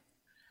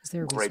 Is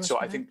there a resource? Great. So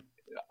I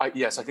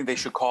think they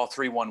should call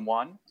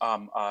 311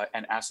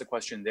 and ask the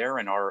question there,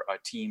 and our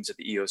teams at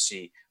the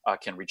EOC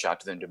can reach out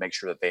to them to make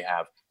sure that they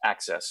have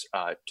access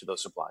to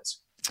those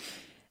supplies.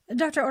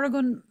 Dr.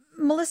 Aragon,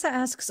 Melissa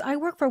asks, I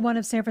work for one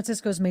of San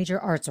Francisco's major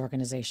arts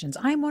organizations.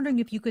 I'm wondering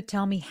if you could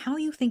tell me how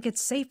you think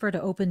it's safer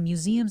to open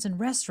museums and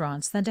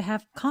restaurants than to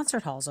have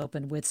concert halls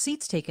open with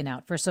seats taken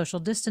out for social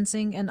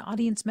distancing and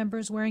audience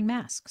members wearing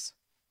masks.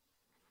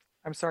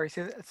 I'm sorry,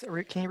 can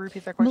you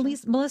repeat that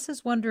question?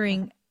 Melissa's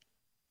wondering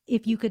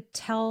if you could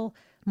tell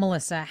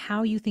Melissa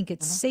how you think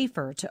it's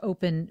safer to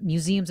open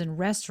museums and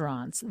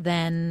restaurants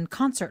than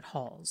concert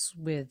halls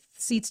with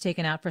seats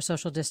taken out for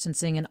social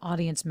distancing and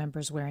audience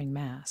members wearing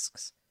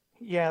masks.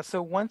 Yeah.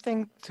 So one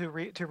thing to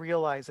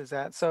realize is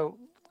that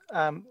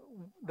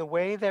the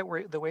way that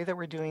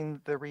we're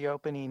doing the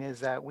reopening is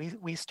that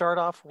we start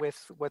off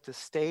with what the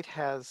state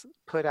has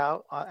put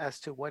out as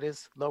to what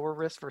is lower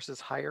risk versus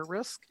higher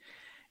risk,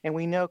 and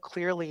we know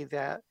clearly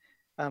that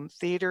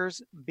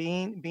theaters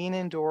being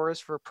indoors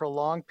for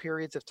prolonged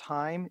periods of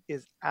time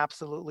is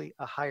absolutely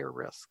a higher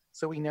risk.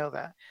 So we know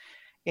that.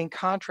 In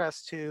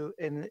contrast to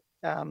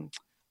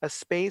a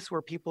space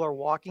where people are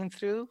walking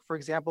through, for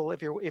example,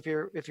 if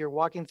you're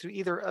walking through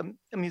either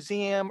a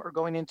museum or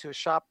going into a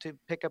shop to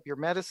pick up your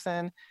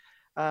medicine,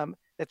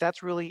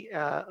 that's really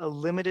a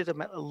limited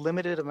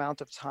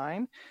amount of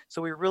time.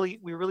 So we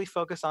really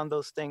focus on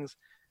those things.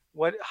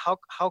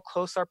 How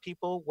close are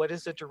people? What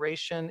is the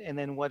duration? And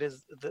then what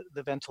is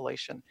the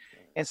ventilation?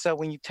 And so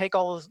when you take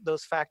all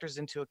those factors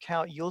into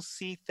account, you'll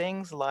see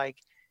things like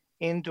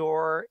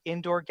indoor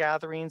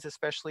gatherings,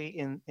 especially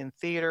in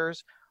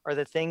theaters, are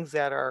the things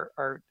that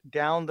are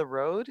down the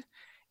road.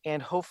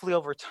 And hopefully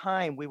over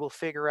time, we will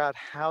figure out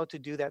how to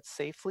do that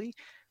safely.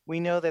 We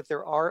know that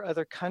there are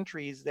other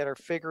countries that are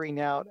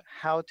figuring out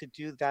how to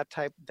do that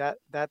type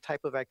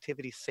of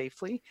activity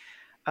safely.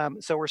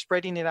 So we're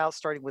spreading it out,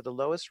 starting with the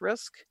lowest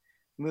risk,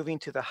 moving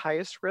to the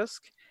highest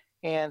risk.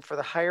 And for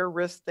the higher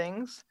risk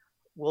things,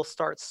 we'll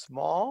start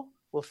small.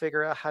 We'll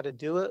figure out how to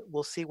do it.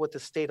 We'll see what the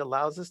state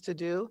allows us to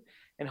do.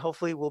 And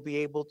hopefully we'll be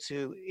able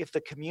to, if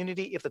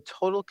the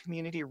total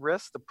community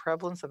risk, the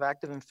prevalence of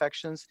active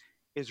infections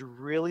is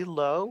really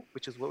low,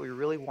 which is what we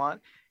really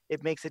want,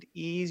 it makes it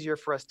easier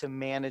for us to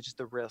manage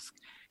the risk.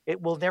 It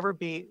will never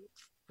be,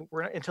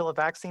 until a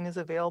vaccine is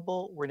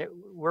available,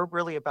 we're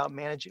really about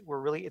managing,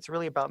 it's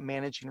really about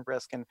managing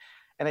risk. And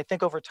I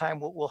think over time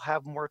we'll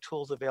have more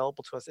tools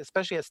available to us,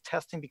 especially as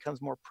testing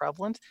becomes more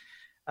prevalent.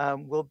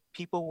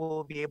 People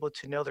will be able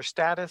to know their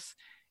status,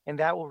 and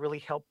that will really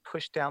help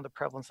push down the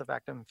prevalence of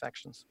active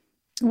infections.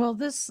 Well,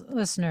 this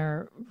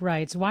listener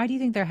writes, why do you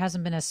think there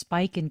hasn't been a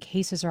spike in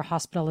cases or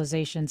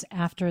hospitalizations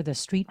after the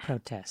street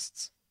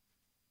protests?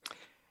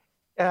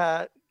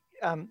 So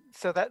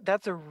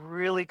that's a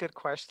really good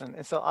question.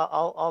 And so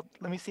I'll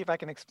let me see if I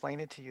can explain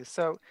it to you.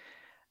 So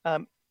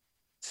the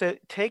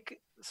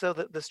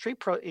street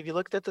if you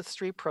looked at the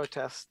street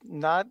protests,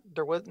 not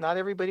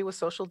everybody was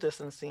social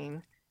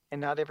distancing, and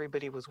not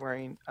everybody was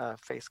wearing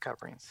face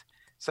coverings.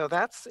 So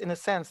that's, in a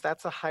sense,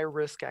 that's a high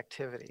risk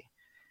activity.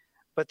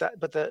 But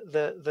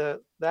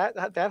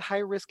that high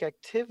risk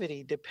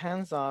activity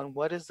depends on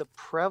what is the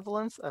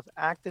prevalence of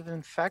active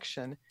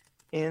infection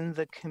in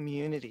the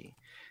community.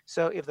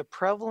 So if the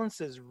prevalence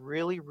is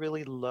really,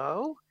 really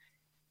low,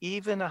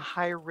 even a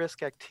high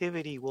risk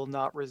activity will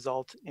not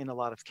result in a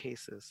lot of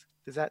cases.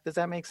 Does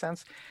that make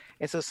sense?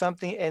 And so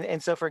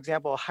so for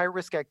example, a high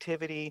risk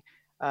activity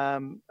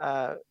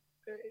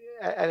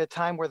at a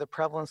time where the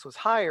prevalence was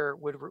higher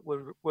would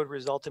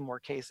result in more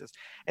cases.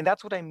 And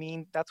that's what I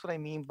mean. That's what I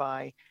mean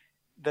by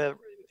the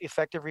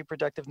effective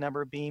reproductive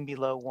number being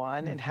below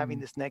 1 and having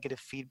this negative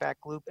feedback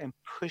loop and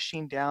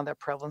pushing down that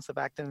prevalence of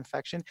active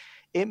infection.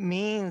 It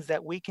means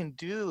that we can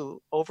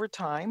do, over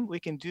time, we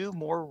can do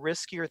more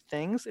riskier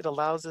things. It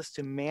allows us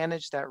to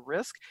manage that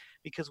risk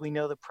because we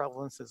know the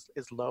prevalence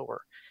is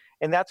lower.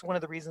 And that's one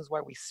of the reasons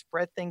why we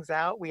spread things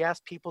out. We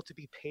ask people to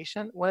be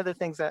patient. One of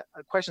the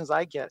questions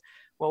I get,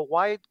 well,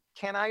 why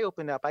can't I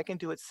open up? I can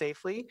do it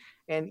safely.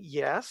 And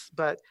yes,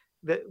 but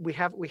we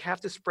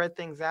have to spread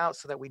things out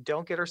so that we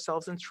don't get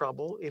ourselves in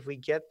trouble. If we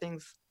get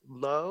things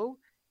low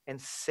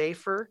and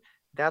safer,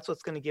 that's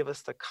what's going to give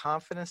us the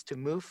confidence to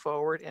move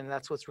forward. And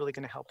that's what's really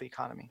going to help the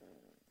economy.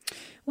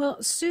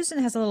 Well, Susan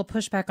has a little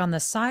pushback on the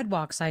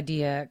sidewalks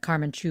idea,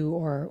 Carmen Chu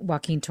or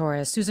Joaquin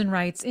Torres. Susan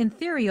writes, in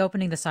theory,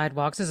 opening the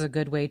sidewalks is a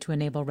good way to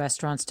enable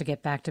restaurants to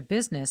get back to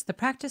business. The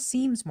practice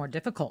seems more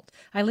difficult.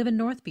 I live in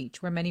North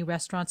Beach, where many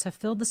restaurants have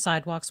filled the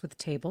sidewalks with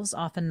tables,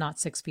 often not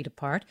 6 feet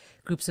apart.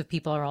 Groups of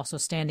people are also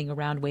standing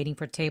around waiting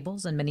for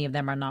tables, and many of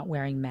them are not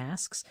wearing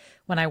masks.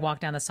 When I walk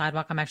down the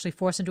sidewalk, I'm actually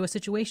forced into a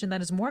situation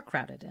that is more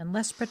crowded and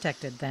less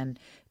protected than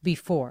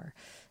before.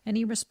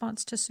 Any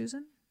response to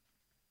Susan?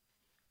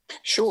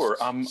 Sure.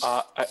 I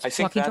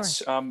think Joaquin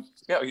that's,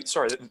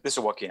 this is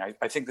Joaquin.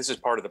 I think this is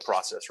part of the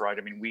process, right?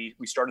 I mean, we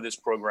started this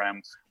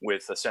program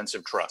with a sense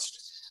of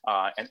trust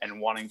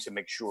and wanting to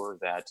make sure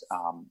that,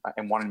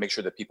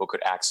 people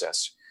could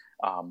access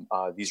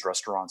these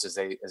restaurants as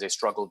they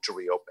struggled to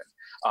reopen.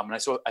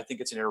 So I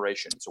think it's an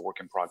iteration. It's a work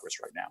in progress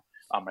right now.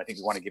 I think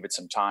we want to give it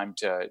some time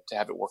to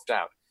have it worked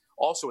out.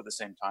 Also, at the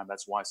same time,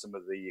 that's why some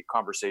of the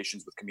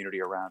conversations with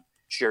community around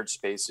shared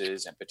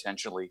spaces and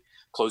potentially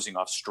closing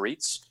off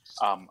streets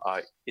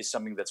is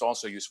something that's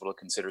also useful to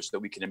consider so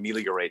that we can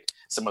ameliorate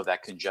some of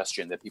that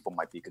congestion that people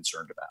might be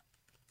concerned about.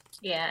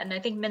 Yeah, and I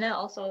think Minna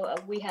also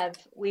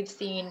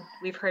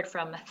we've heard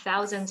from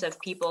thousands of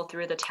people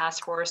through the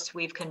task force.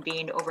 We've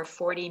convened over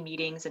 40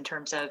 meetings in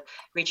terms of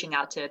reaching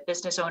out to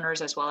business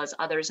owners as well as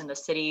others in the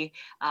city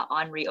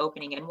on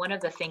reopening. And one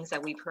of the things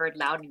that we've heard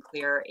loud and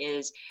clear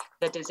is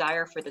the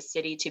desire for the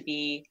city to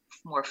be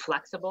more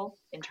flexible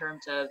in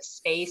terms of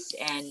space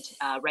and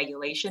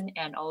regulation,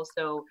 and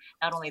also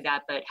not only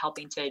that, but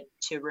helping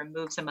to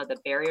remove some of the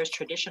barriers,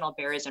 traditional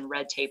barriers and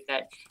red tape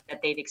that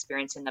they've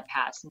experienced in the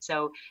past. And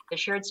so the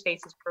Shared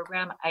Spaces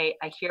program, I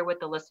hear what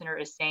the listener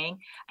is saying.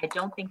 I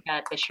don't think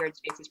that the Shared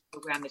Spaces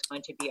program is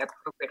going to be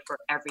appropriate for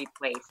every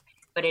place,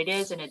 but it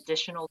is an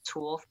additional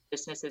tool for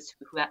businesses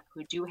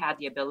who do have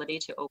the ability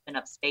to open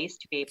up space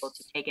to be able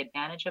to take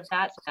advantage of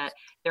that, so that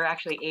they're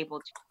actually able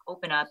to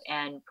open up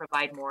and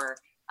provide more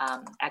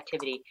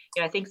activity.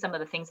 I think some of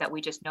the things that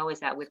we just know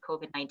is that with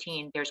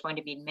COVID-19, there's going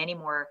to be many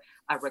more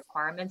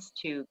requirements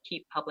to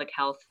keep public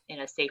health in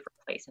a safer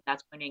place. And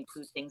that's going to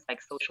include things like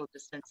social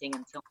distancing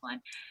and so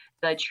on.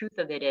 The truth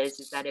of it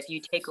is that if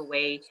you take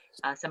away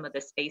some of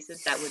the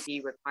spaces that would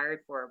be required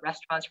for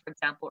restaurants, for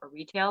example, or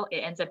retail, it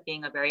ends up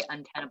being a very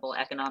untenable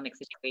economic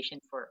situation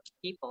for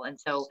people. And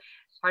so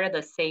part of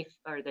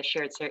the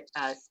Shared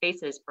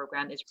Spaces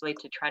program is really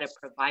to try to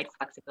provide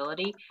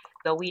flexibility,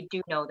 though we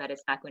do know that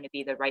it's not going to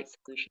be the right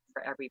solution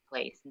for every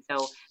place. And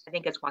so I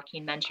think, as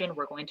Joaquin mentioned,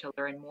 we're going to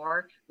learn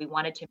more. We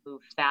wanted to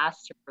move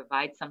fast to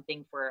provide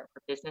something for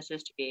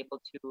businesses to be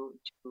able to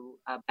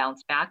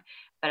bounce back.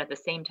 But at the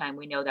same time,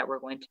 we know that we're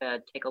going to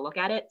take a look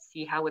at it,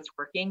 see how it's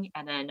working,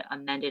 and then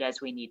amend it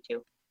as we need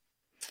to.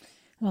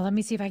 Well, let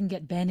me see if I can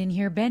get Ben in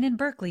here. Ben in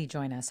Berkeley,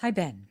 join us. Hi,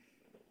 Ben.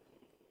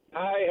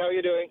 Hi, how are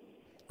you doing?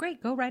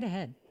 Great, go right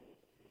ahead.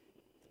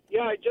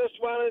 Yeah,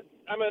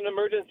 I'm an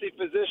emergency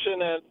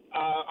physician, and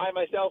I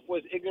myself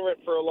was ignorant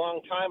for a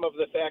long time of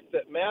the fact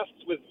that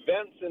masks with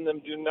vents in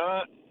them do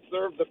not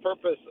serve the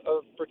purpose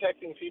of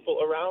protecting people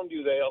around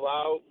you. They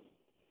allow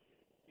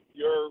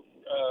your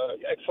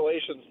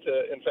exhalations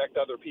to infect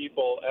other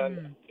people,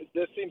 and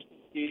this seems to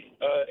be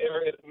an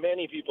area that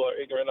many people are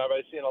ignorant of.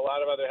 I've seen a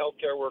lot of other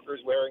healthcare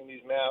workers wearing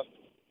these masks,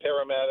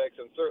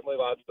 paramedics, and certainly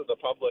lots of the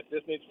public.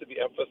 This needs to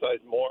be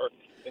emphasized more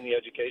in the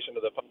education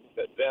of the public,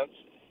 that vents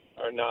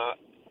are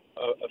not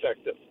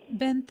effective.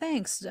 Ben,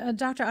 thanks.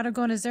 Dr.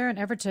 Aragon, is there an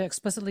effort to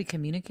explicitly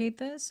communicate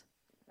this?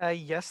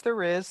 Yes,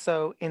 there is.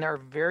 So in our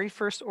very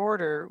first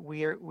order,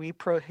 we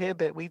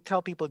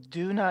tell people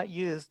do not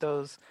use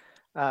those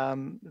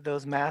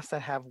masks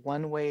that have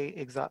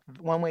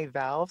one-way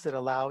valves that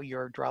allow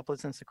your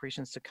droplets and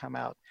secretions to come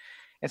out.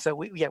 And so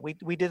we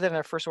did that in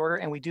our first order,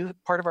 and we do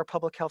part of our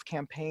public health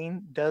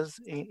campaign does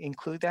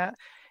include that.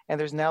 And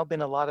there's now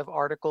been a lot of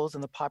articles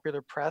in the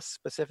popular press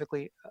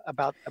specifically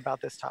about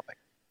this topic.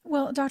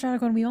 Well, Dr.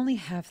 Aragon, we only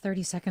have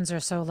 30 seconds or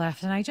so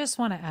left, and I just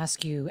want to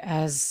ask you,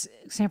 as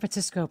San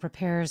Francisco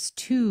prepares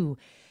to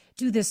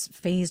do this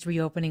phased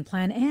reopening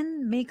plan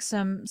and make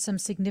some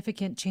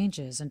significant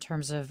changes in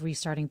terms of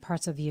restarting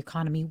parts of the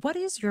economy, what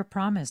is your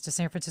promise to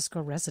San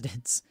Francisco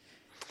residents?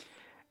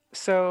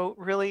 So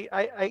really,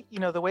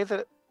 the way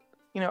that,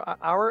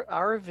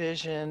 our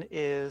vision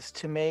is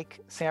to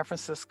make San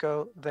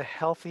Francisco the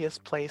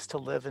healthiest place to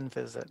live and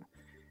visit.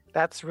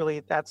 That's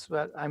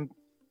what I'm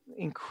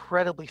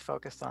incredibly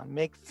focused on.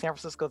 Make San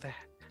Francisco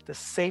the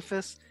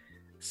safest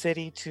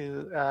city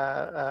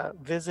to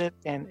visit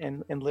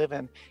and live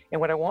in.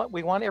 And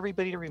we want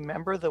everybody to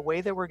remember, the way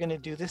that we're going to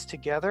do this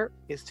together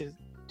is to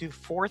do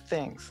 4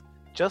 things.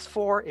 Just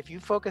 4. If you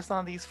focus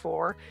on these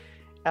 4,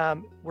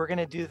 we're going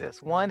to do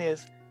this. One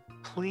is,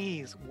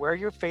 please wear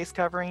your face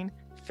covering,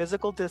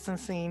 physical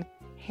distancing,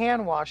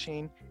 hand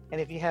washing,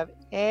 and if you have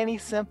any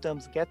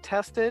symptoms, get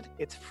tested.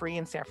 It's free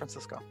in San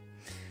Francisco.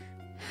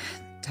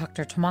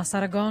 Dr. Tomas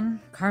Aragon,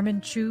 Carmen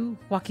Chu,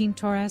 Joaquin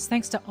Torres,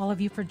 thanks to all of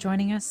you for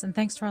joining us, and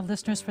thanks to our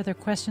listeners for their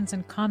questions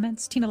and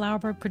comments. Tina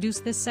Lauerberg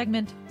produced this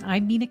segment.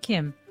 I'm Mina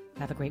Kim.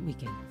 Have a great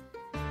weekend.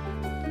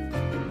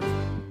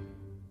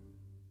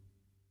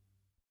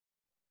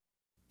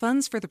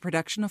 Funds for the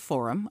production of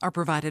Forum are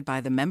provided by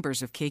the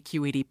members of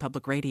KQED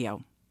Public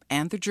Radio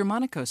and the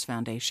Germanicos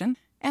Foundation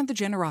and the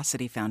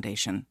Generosity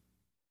Foundation.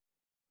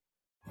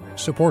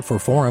 Support for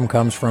Forum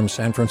comes from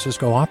San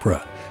Francisco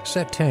Opera.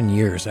 Set 10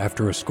 years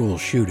after a school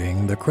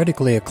shooting, the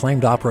critically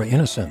acclaimed opera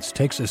Innocence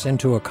takes us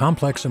into a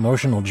complex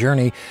emotional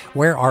journey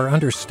where our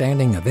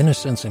understanding of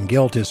innocence and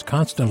guilt is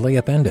constantly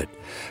upended.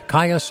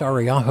 Kaya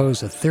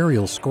Sariaho's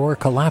ethereal score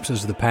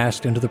collapses the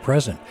past into the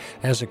present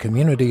as a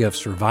community of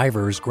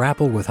survivors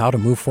grapple with how to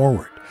move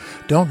forward.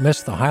 Don't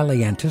miss the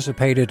highly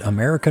anticipated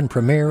American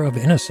premiere of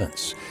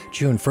Innocence,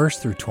 June 1st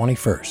through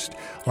 21st.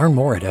 Learn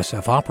more at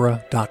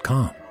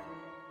sfopera.com.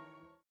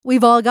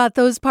 We've all got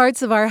those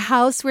parts of our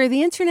house where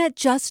the internet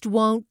just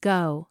won't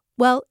go.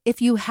 Well,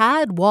 if you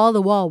had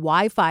wall-to-wall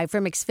Wi-Fi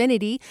from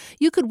Xfinity,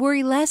 you could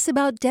worry less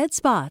about dead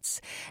spots.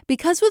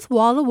 Because with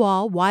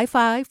wall-to-wall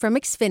Wi-Fi from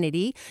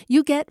Xfinity,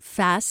 you get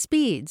fast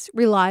speeds,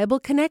 reliable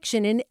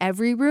connection in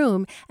every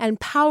room, and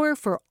power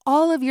for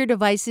all of your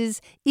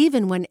devices,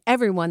 even when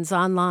everyone's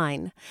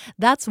online.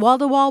 That's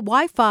wall-to-wall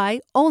Wi-Fi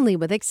only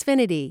with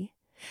Xfinity.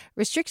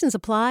 Restrictions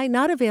apply,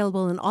 not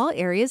available in all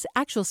areas.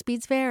 Actual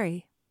speeds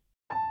vary.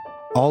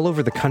 All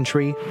over the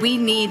country, we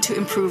need to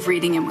improve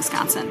reading in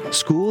Wisconsin.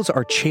 Schools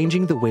are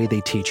changing the way they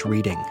teach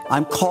reading.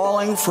 I'm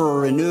calling for a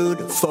renewed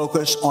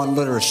focus on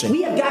literacy.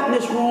 We have gotten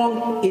this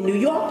wrong in New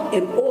York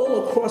and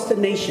all across the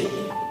nation.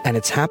 And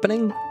it's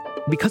happening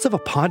because of a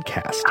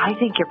podcast. I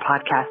think your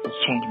podcast has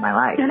changed my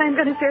life. And I'm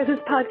going to share this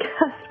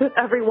podcast with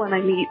everyone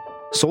I meet.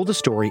 Sold a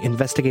Story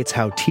investigates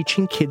how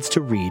teaching kids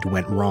to read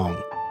went wrong.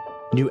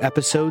 New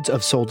episodes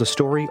of Sold a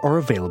Story are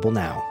available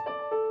now.